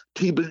industry.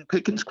 T. Boone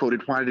Pickens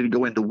quoted, why did he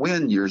go into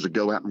wind years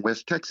ago out in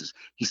West Texas?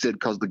 He said,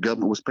 because the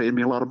government was paying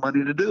me a lot of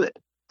money to do it.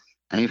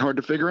 Ain't hard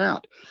to figure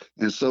out.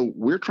 And so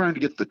we're trying to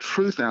get the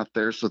truth out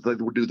there so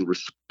that we'll do the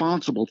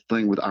responsible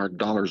thing with our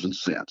dollars and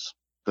cents.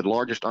 The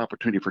largest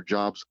opportunity for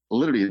jobs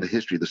literally in the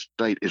history of the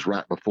state is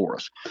right before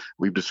us.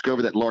 We've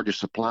discovered that largest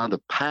supply. The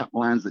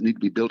pipelines that need to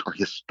be built are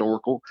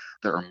historical.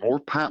 There are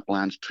more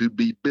pipelines to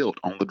be built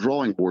on the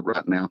drawing board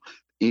right now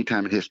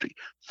anytime in history.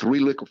 3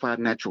 liquefied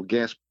natural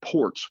gas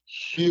ports,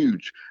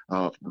 huge,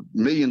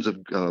 millions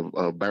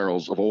of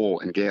barrels of oil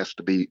and gas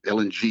to be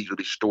LNG to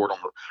be stored on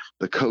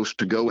the coast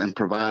to go and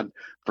provide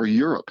for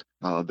Europe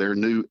their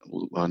new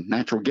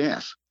natural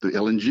gas, the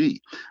LNG.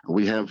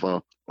 We have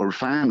a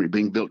refinery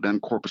being built down in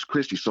Corpus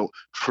Christi. So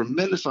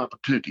tremendous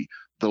opportunity.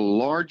 The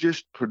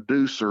largest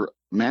producer,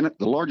 the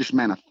largest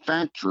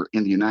manufacturer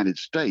in the United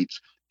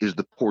States is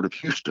the Port of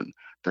Houston.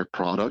 Their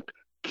product,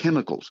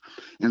 chemicals.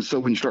 And so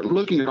when you start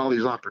looking at all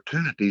these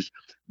opportunities,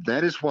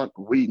 that is what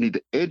we need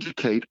to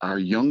educate our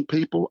young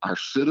people, our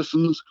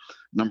citizens.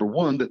 Number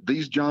one, that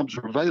these jobs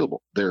are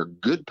available. They're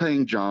good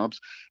paying jobs,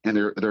 and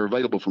they're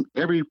available from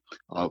every,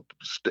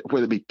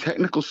 whether it be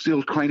technical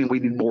skills training we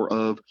need more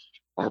of,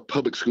 our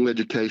public school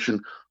education,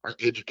 our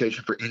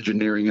education for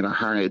engineering, and our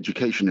higher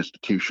education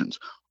institutions.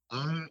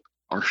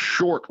 Are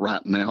short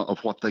right now of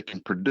what they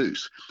can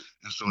produce.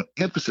 And so an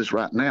emphasis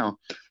right now.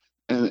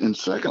 And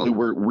secondly,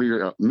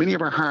 we're many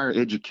of our higher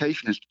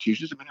education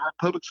institutions, many of our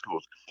public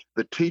schools,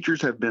 the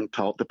teachers have been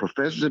taught, the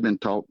professors have been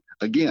taught,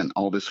 again,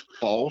 all this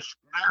false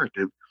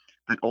narrative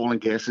that oil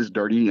and gas is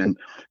dirty and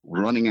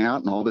running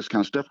out and all this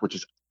kind of stuff, which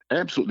is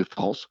absolutely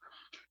false.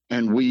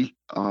 And we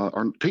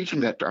are teaching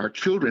that to our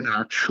children, and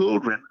our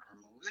children, our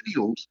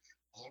millennials,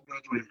 all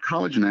graduating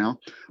college now,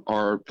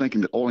 are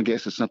thinking that oil and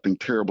gas is something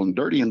terrible and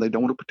dirty, and they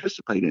don't want to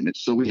participate in it.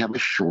 So we have a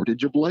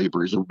shortage of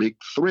labor is a big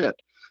threat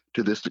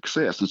to this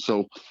success. And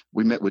so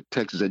we met with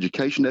Texas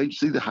Education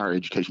Agency, the Higher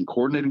Education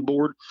Coordinating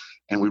Board,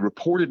 and we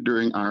reported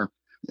during our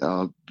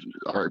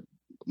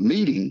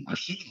meeting, our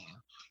seminar,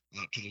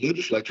 to the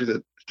legislature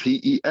that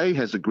TEA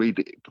has agreed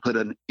to put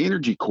an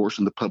energy course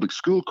in the public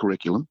school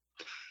curriculum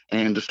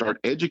and to start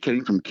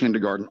educating from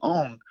kindergarten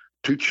on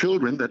to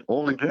children that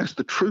oil and gas,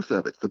 the truth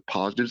of it, the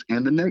positives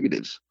and the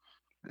negatives.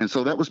 And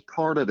so that was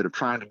part of it, of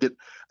trying to get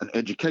an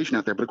education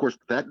out there. But of course,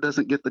 that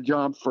doesn't get the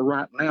jobs for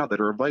right now that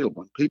are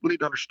available. And people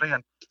need to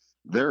understand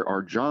there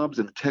are jobs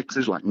in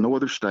Texas like no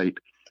other state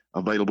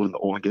available in the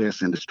oil and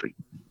gas industry.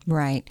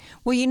 Right.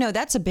 Well, you know,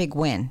 that's a big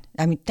win.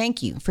 I mean,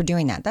 thank you for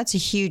doing that. That's a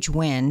huge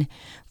win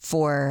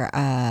for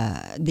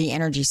the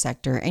energy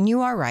sector. And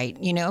you are right.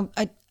 You know,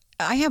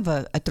 I have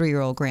a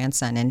 3-year-old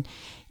grandson, and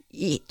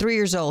 3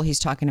 years old, he's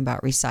talking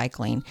about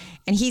recycling,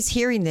 and he's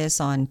hearing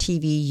this on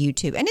TV,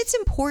 YouTube. And it's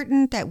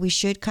important that we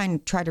should kind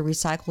of try to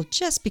recycle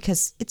just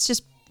because it's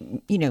just,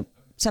 you know,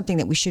 something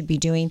that we should be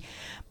doing.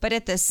 But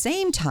at the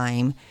same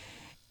time,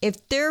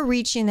 if they're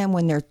reaching them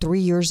when they're 3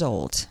 years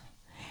old,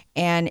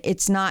 and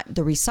it's not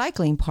the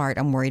recycling part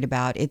I'm worried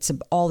about, it's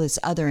all this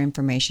other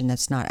information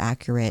that's not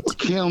accurate. Well,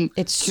 Kim,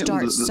 it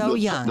starts so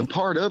young. The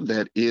part of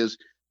that is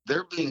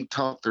they're being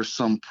taught there's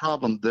some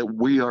problem that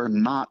we are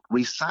not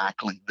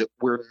recycling, that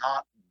we're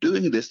not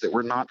doing this, that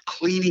we're not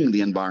cleaning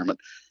the environment.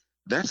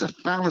 That's a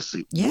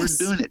fallacy. Yes,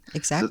 we're doing it.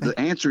 Exactly. The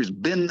answer is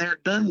been there,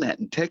 done that.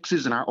 In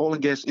Texas, and our oil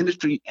and gas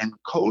industry and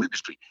coal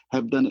industry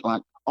have done it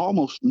like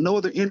almost no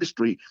other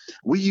industry.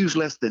 We use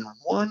less than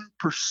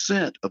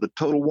 1% of the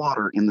total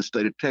water in the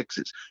state of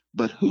Texas.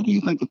 But who do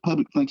you think the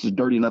public thinks is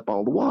dirtying up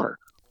all the water?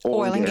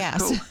 Oil and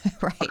gas.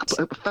 Right.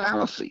 A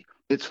fallacy.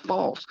 It's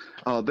false.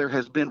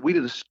 We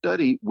did a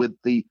study with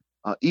the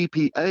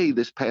EPA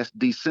this past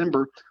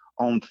December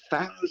on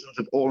thousands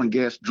of oil and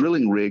gas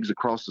drilling rigs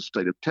across the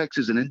state of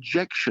Texas and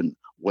injection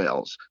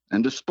wells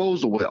and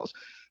disposal wells.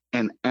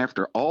 And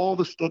after all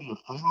the study of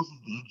thousands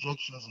of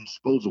injections and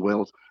disposal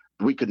wells,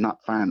 we could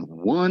not find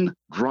one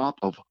drop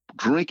of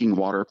drinking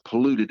water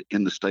polluted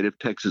in the state of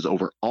Texas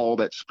over all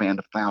that span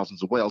of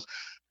thousands of wells.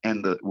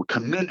 And we're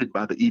commended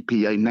by the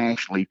EPA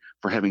nationally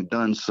for having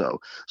done so.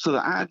 So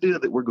the idea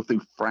that we're going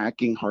through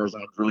fracking,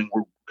 horizontal drilling,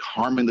 we're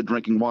harming the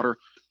drinking water,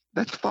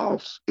 that's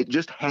false. It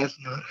just has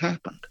not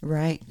happened.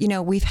 Right. You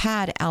know, we've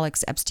had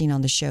Alex Epstein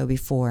on the show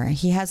before.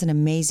 He has an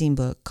amazing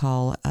book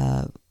called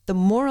The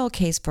Moral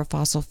Case for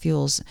Fossil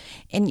Fuels.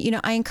 And, you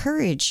know, I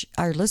encourage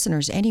our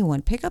listeners,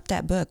 anyone, pick up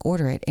that book,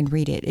 order it, and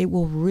read it. It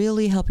will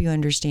really help you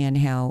understand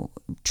how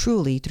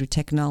truly through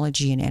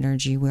technology and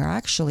energy,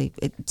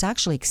 it's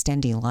actually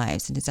extending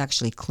lives, and it's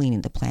actually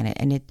cleaning the planet.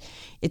 And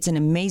it's an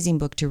amazing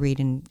book to read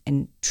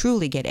and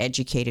truly get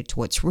educated to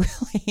what's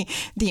really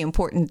the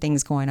important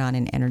things going on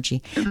in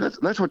energy. And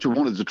that's what you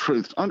want, is the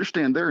truth.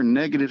 Understand there are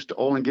negatives to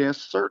oil and gas,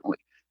 certainly.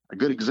 A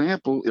good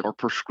example are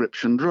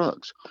prescription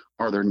drugs.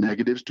 Are there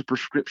negatives to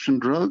prescription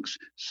drugs?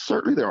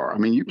 Certainly there are. I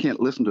mean, you can't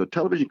listen to a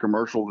television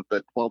commercial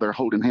that while they're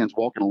holding hands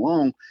walking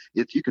along,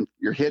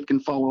 your head can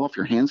fall off,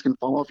 your hands can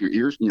fall off, your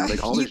ears,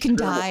 all You these can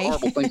terrible, die.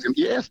 horrible things.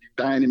 Yes, you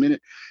die in a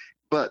minute.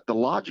 But the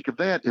logic of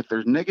that, if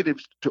there's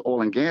negatives to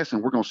oil and gas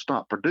and we're going to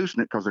stop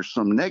producing it because there's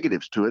some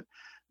negatives to it,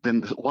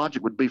 then the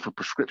logic would be for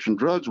prescription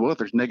drugs. Well, if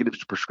there's negatives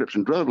to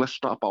prescription drugs, let's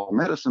stop all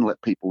medicine,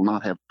 let people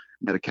not have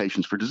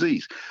medications for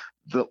disease.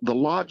 The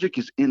logic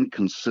is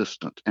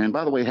inconsistent. And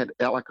by the way, I had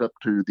Alec up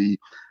to the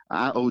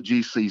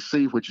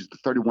IOGCC, which is the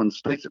 31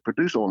 states that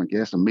produce oil and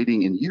gas, a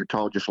meeting in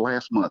Utah just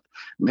last month.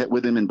 Met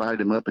with him, invited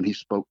him up, and he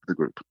spoke to the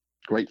group.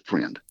 Great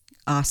friend.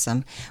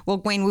 Awesome. Well,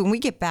 Wayne, when we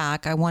get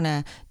back, I want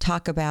to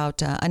talk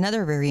about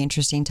another very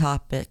interesting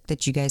topic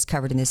that you guys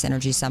covered in this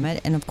Energy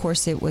Summit. And of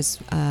course, it was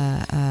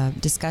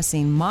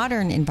discussing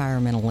modern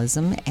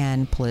environmentalism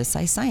and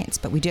politicized science.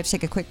 But we do have to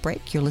take a quick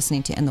break. You're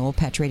listening to In the Oil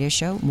Patch Radio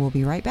Show. We'll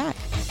be right back.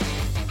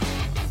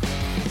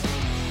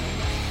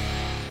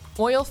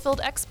 Oilfield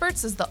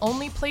Experts is the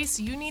only place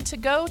you need to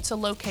go to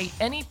locate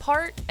any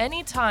part,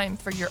 anytime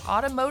for your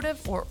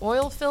automotive or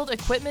oilfield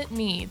equipment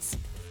needs.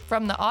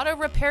 From the auto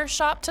repair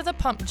shop to the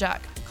pump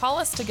jack, call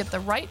us to get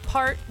the right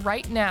part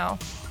right now.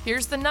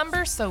 Here's the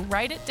number, so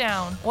write it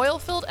down.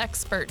 Oilfield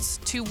Experts,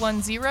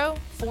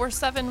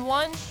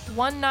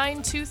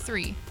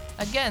 210-471-1923.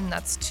 Again,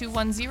 that's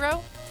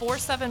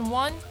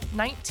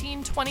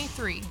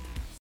 210-471-1923.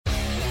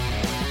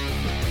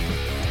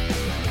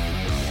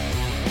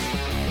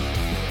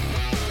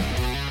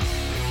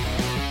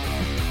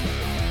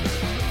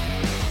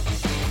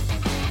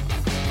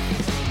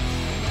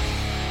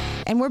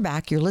 And we're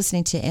back. You're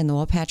listening to In the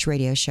Oil Patch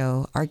Radio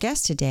Show. Our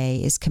guest today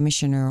is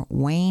Commissioner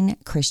Wayne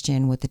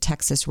Christian with the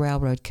Texas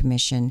Railroad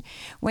Commission.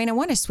 Wayne, I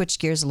want to switch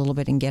gears a little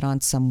bit and get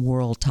on some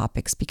world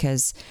topics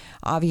because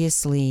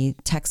obviously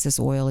Texas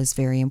oil is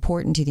very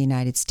important to the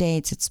United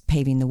States. It's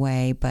paving the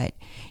way, but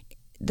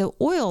the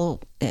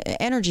oil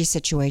energy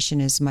situation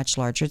is much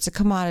larger. It's a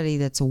commodity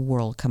that's a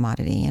world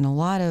commodity. And a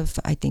lot of,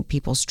 I think,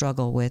 people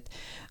struggle with,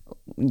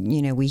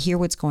 we hear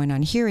what's going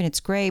on here and it's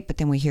great, but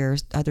then we hear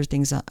other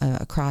things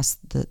across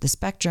the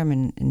spectrum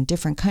and in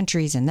different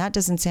countries, and that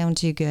doesn't sound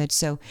too good.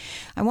 So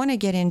I want to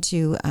get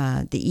into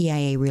the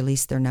EIA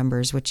released their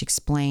numbers, which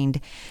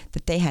explained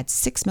that they had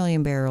 6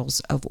 million barrels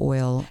of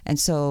oil, and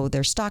so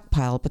they're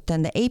stockpiled. But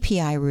then the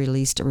API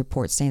released a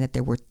report saying that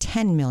there were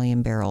 10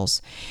 million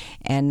barrels,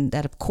 and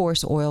that, of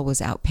course, oil was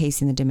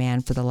outpacing the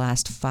demand for the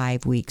last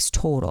 5 weeks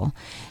total.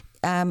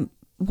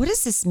 What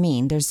does this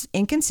mean? There's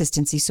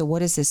inconsistency. So what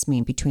does this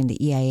mean between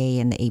the EIA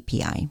and the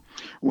API?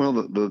 Well,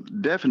 the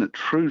definite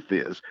truth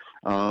is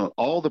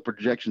all the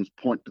projections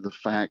point to the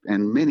fact,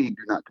 and many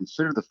do not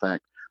consider the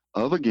fact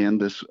of, again,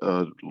 this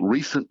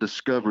recent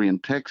discovery in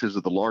Texas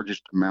of the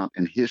largest amount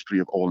in history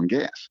of oil and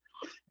gas.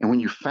 And when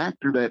you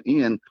factor that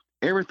in,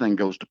 everything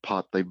goes to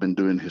pot they've been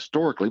doing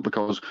historically,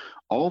 because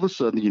all of a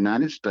sudden the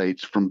United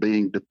States, from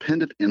being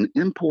dependent and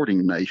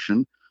importing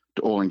nation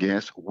to oil and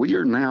gas, we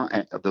are now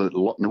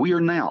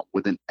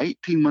within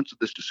 18 months of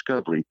this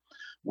discovery,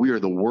 we are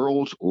the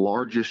world's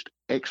largest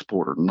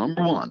exporter,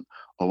 number one,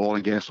 of oil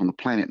and gas on the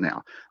planet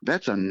now.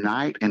 That's a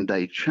night and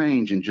day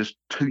change in just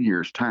 2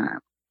 years' time.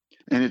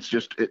 And it's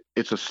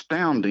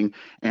astounding.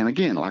 And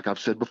again, like I've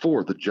said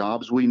before, the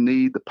jobs we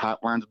need, the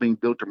pipelines being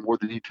built are more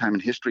than any time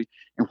in history.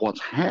 And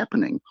what's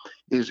happening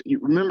is, you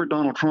remember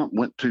Donald Trump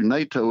went to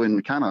NATO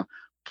and kind of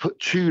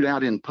chewed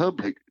out in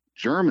public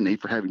Germany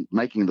for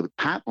making the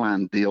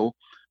pipeline deal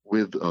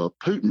with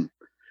Putin.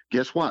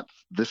 Guess what?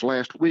 This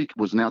last week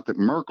was announced that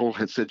Merkel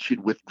had said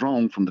she'd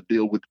withdrawn from the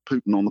deal with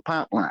Putin on the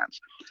pipelines.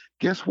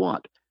 Guess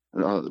what?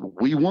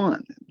 We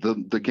won.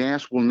 The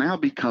gas will now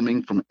be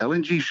coming from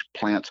LNG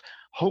plants,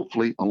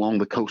 hopefully along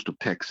the coast of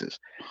Texas.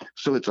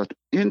 So it's an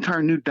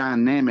entire new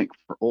dynamic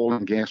for oil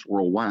and gas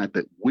worldwide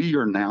that we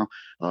are now,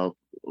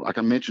 like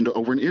I mentioned,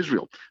 over in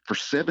Israel. For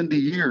 70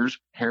 years,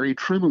 Harry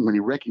Truman, when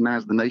he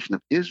recognized the nation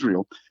of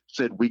Israel,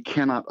 said we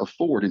cannot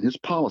afford, in his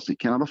policy,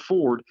 cannot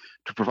afford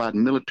to provide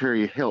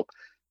military help.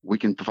 We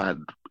can provide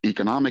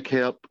economic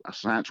help,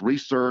 science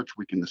research,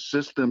 we can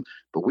assist them,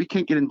 but we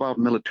can't get involved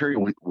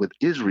militarily with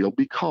Israel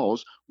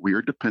because we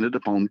are dependent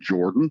upon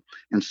Jordan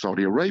and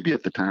Saudi Arabia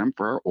at the time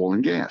for our oil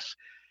and gas.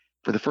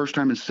 For the first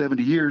time in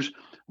 70 years,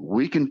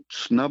 we can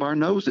snub our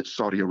nose at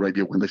Saudi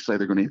Arabia when they say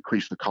they're going to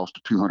increase the cost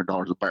to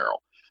 $200 a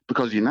barrel,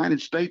 because the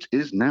United States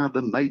is now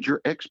the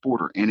major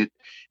exporter. And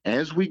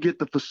as we get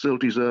the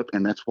facilities up,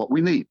 and that's what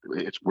we need,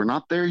 we're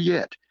not there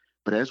yet,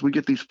 but as we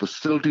get these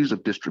facilities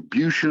of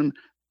distribution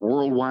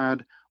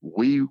worldwide,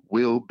 we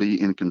will be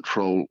in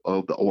control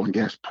of the oil and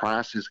gas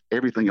prices,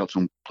 everything else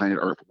on planet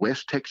Earth.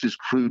 West Texas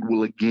crude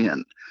will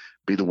again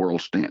be the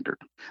world standard.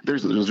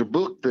 There's a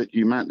book that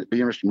you might be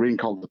interested in reading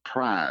called The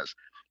Prize.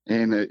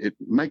 And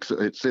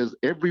it says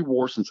every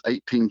war since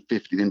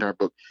 1850, the entire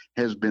book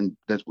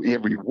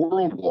every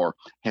world war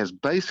has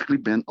basically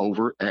been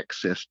over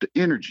access to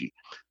energy.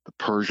 The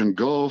Persian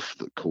Gulf,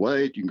 the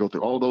Kuwait, you can go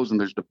through all those, and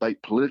there's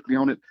debate politically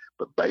on it.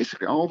 But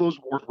basically, all those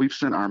wars, we've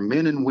sent our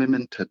men and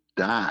women to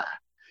die.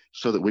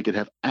 so that we could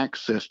have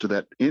access to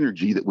that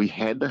energy that we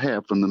had to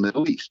have from the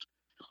Middle East.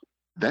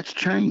 That's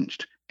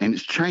changed, and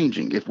it's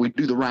changing if we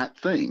do the right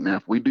thing. Now,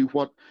 if we do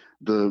what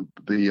the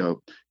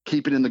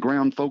keep it in the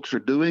ground folks are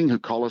doing, who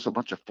call us a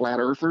bunch of flat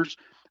earthers,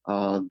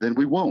 then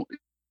we won't.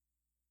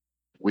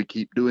 We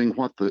keep doing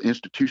what the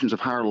institutions of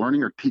higher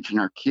learning are teaching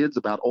our kids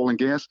about oil and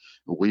gas,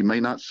 we may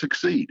not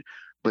succeed.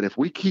 But if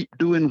we keep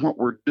doing what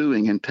we're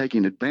doing and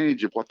taking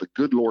advantage of what the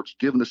good Lord's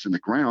given us in the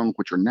ground,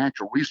 which are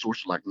natural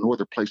resources like no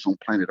other place on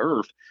planet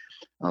Earth,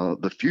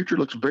 the future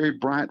looks very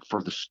bright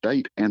for the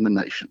state and the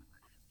nation.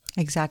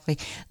 Exactly.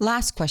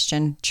 Last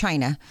question,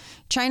 China.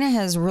 China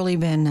has really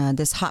been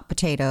this hot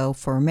potato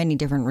for many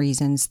different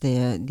reasons.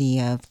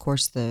 Of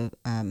course, the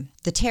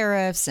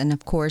tariffs, and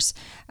of course,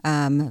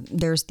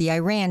 there's the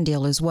Iran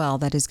deal as well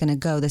that is going to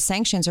go. The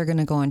sanctions are going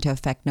to go into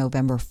effect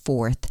November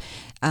 4th.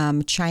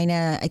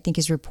 China, I think,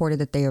 has reported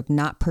that they have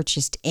not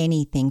purchased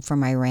anything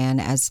from Iran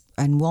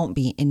and won't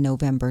be in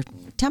November.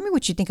 Tell me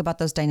what you think about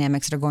those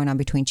dynamics that are going on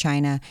between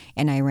China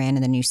and Iran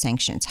and the new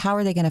sanctions. How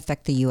are they going to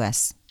affect the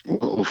U.S.?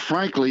 Well,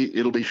 frankly,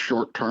 it'll be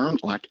short term,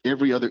 like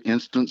every other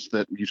instance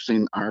that you've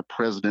seen our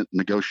president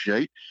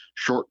negotiate.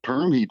 Short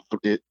term, he'd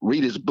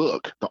read his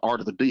book, The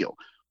Art of the Deal.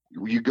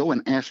 You go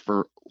and ask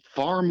for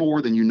far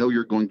more than you know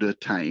you're going to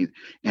attain,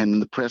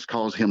 and the press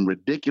calls him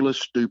ridiculous,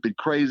 stupid,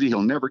 crazy.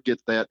 He'll never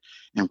get that.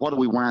 And what do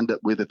we wind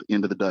up with at the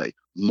end of the day?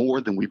 More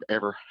than we've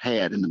ever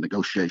had in the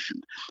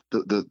negotiation.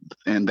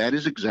 And that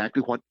is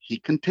exactly what he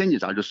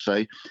continues. I just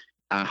say,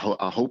 I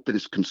hope that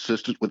it's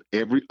consistent with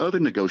every other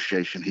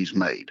negotiation he's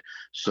made,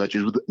 such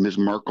as with Ms.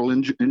 Merkel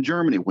in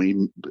Germany when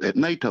he, at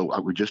NATO,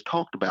 we just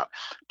talked about,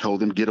 told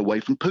them get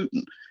away from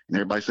Putin. And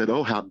everybody said,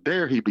 oh, how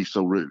dare he be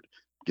so rude.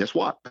 Guess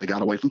what? They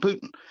got away from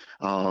Putin.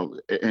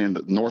 And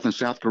North and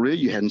South Korea,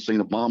 you hadn't seen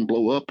a bomb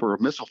blow up or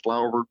a missile fly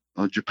over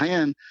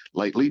Japan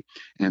lately,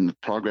 and the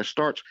progress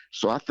starts.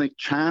 So I think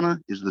China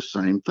is the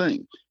same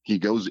thing. He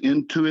goes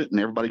into it and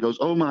everybody goes,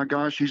 oh my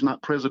gosh, he's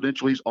not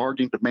presidential. He's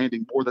arguing,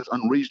 demanding more. That's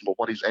unreasonable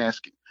what he's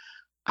asking.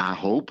 I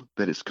hope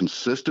that it's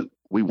consistent.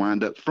 We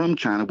wind up from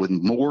China with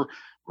more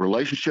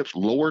relationships,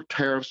 lower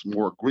tariffs,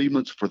 more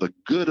agreements for the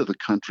good of the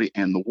country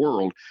and the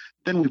world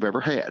than we've ever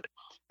had.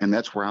 And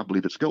that's where I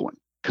believe it's going.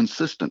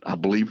 Consistent. I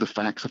believe the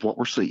facts of what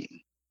we're seeing.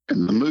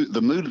 And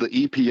the mood of the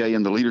EPA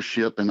and the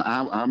leadership, and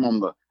I'm on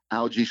the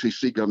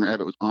ILGCC. Governor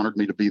Abbott honored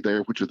me to be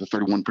there, which are the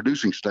 31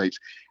 producing states.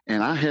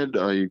 And I had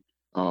a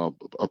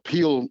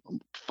appeal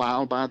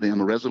filed by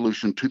them, a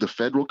resolution to the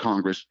federal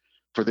Congress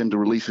for them to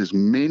release as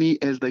many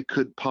as they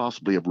could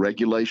possibly of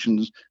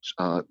regulations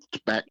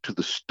back to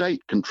the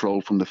state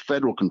control from the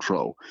federal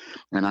control.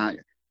 And I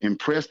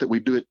impressed that we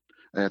do it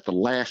at the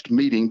last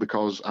meeting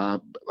because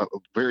I'm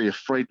very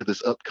afraid of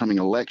this upcoming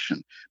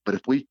election. But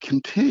if we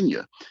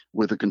continue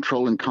with the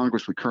control in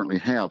Congress we currently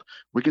have,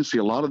 we can see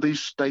a lot of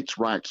these states'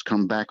 rights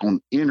come back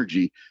on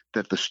energy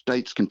that the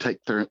states can take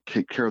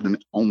care of them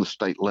on the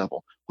state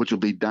level, which will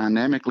be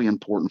dynamically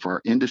important for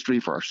our industry,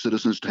 for our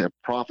citizens to have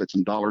profits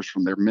and dollars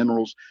from their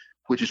minerals,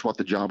 which is what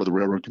the job of the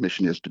Railroad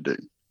Commission is to do.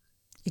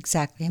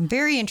 Exactly. And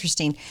very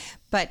interesting.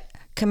 But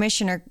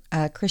Commissioner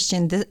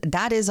Christian,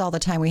 that is all the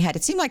time we had.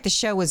 It seemed like the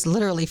show was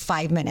literally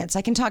 5 minutes.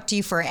 I can talk to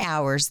you for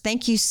hours.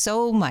 Thank you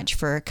so much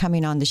for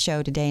coming on the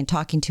show today and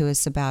talking to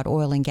us about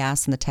oil and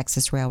gas and the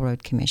Texas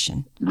Railroad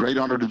Commission. Great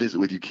honor to visit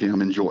with you,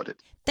 Kim. Enjoyed it.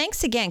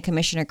 Thanks again,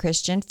 Commissioner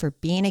Christian, for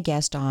being a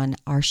guest on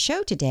our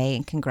show today.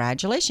 And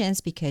congratulations,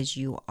 because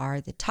you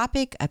are the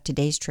topic of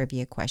today's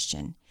trivia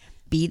question.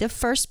 Be the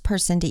first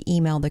person to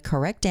email the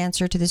correct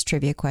answer to this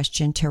trivia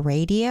question to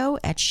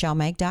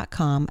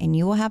radio@shelmag.com, and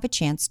you will have a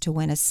chance to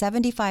win a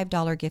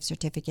 $75 gift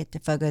certificate to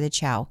Fogo de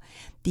Chao,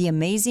 the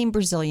amazing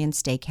Brazilian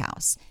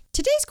steakhouse.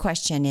 Today's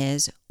question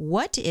is,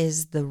 what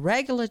is the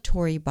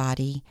regulatory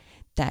body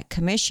that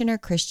Commissioner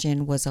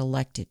Christian was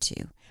elected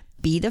to?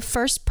 Be the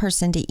first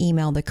person to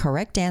email the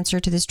correct answer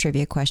to this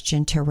trivia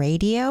question to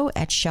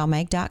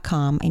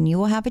radio@shelmag.com, and you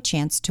will have a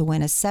chance to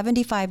win a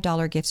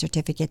 $75 gift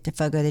certificate to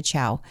Fogo de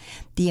Chao,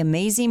 the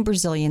amazing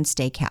Brazilian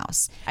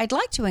steakhouse. I'd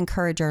like to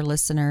encourage our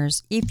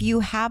listeners, if you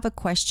have a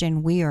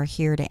question, we are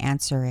here to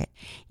answer it.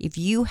 If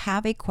you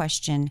have a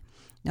question,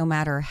 no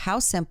matter how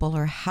simple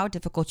or how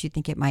difficult you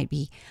think it might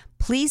be,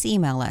 please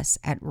email us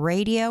at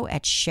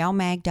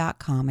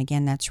radio@shelmag.com.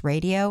 Again, that's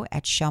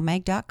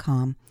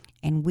radio@shelmag.com.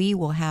 And we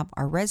will have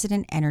our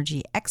resident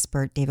energy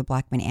expert, David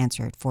Blackman,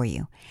 answer it for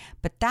you.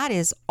 But that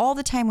is all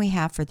the time we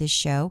have for this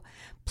show.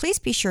 Please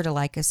be sure to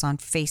like us on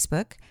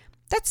Facebook.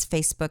 That's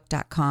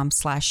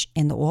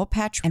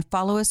facebook.com/InTheOilPatch, and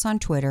follow us on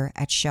Twitter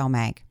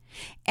 @ShellMag.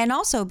 And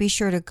also be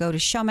sure to go to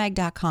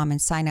shellmag.com and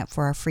sign up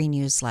for our free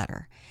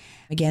newsletter.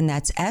 Again,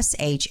 that's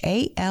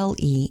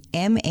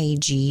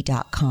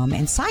SHALEMAG.com,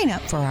 and sign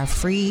up for our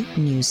free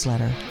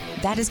newsletter.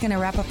 that is going to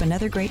wrap up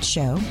another great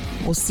show.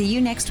 We'll see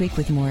you next week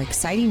with more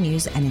exciting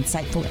news and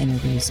insightful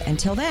interviews.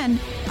 Until then,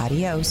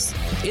 adios.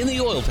 In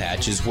the Oil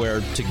Patch is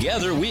where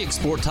together we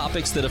explore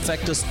topics that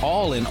affect us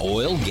all in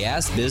oil,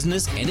 gas,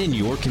 business, and in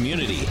your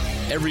community.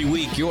 Every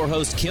week, your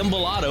host Kim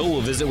Bellotto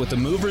will visit with the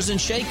movers and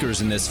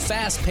shakers in this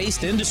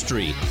fast-paced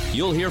industry.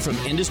 You'll hear from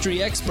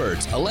industry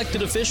experts,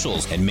 elected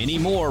officials, and many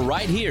more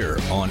right here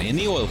on In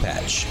the Oil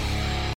Patch.